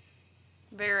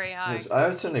 Very high. Yes, I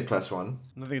would certainly +1.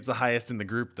 I think it's the highest in the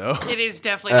group, though. It is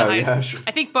definitely the highest. Yeah, sure.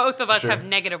 I think both of us Sure. have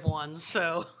negative ones,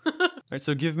 so. All right,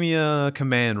 so give me a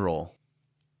command roll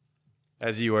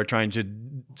as you are trying to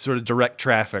sort of direct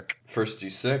traffic. First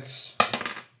D6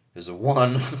 is a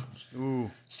 1.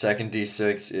 Ooh. Second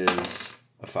D6 is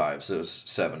a 5, so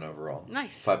it's 7 overall.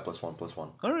 Nice. 5 + 1 + 1.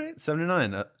 All right, 7 to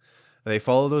 9. They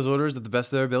follow those orders at the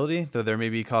best of their ability, though there may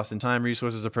be cost in time,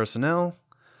 resources, or personnel.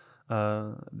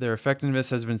 Their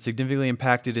effectiveness has been significantly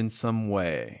impacted in some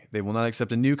way. They will not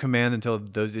accept a new command until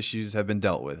those issues have been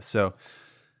dealt with. So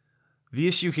the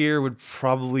issue here would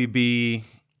probably be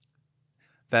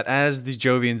that as these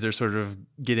Jovians are sort of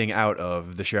getting out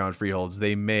of the Charon Freeholds,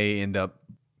 they may end up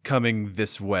coming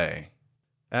this way.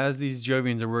 As these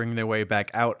Jovians are working their way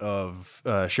back out of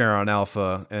Charon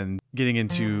Alpha and getting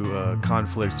into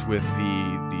conflicts with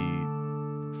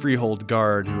the Freehold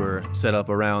Guard who are set up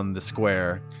around the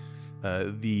square,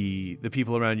 the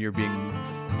people around you are being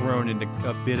thrown into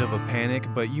a bit of a panic,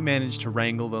 but you manage to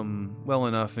wrangle them well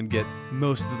enough and get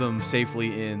most of them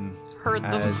safely in Heard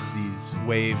them. as these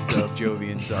waves of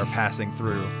Jovians are passing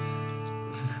through.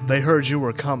 They heard you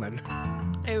were coming.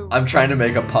 Ew. I'm trying to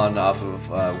make a pun off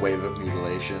of Wave of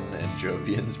Mutilation and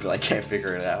Jovians, but I can't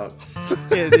figure it out.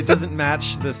 It doesn't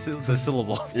match the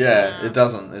syllables. Yeah, it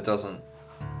doesn't.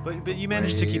 But you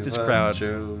managed to keep this Wave of crowd.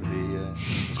 Jovians.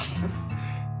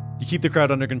 You keep the crowd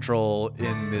under control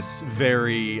in this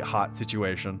very hot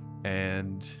situation.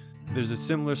 And there's a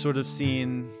similar sort of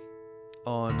scene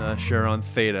on Charon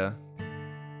Theta,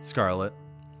 Scarlet,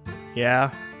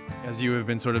 Yeah. as you have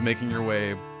been sort of making your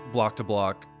way block to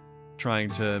block, trying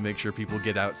to make sure people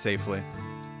get out safely.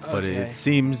 But Okay. it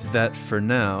seems that for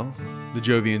now, the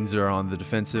Jovians are on the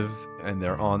defensive and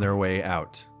they're on their way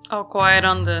out. All quiet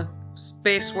on the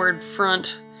space word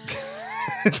front.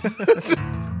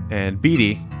 And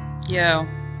Beatty, Yo.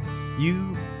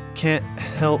 you can't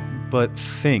help but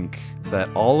think that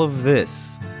all of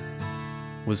this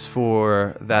was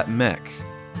for that mech.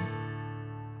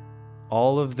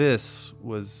 All of this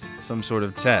was some sort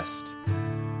of test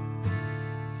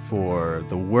for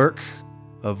the work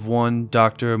of one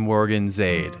Dr. Morgan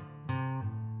Zaid.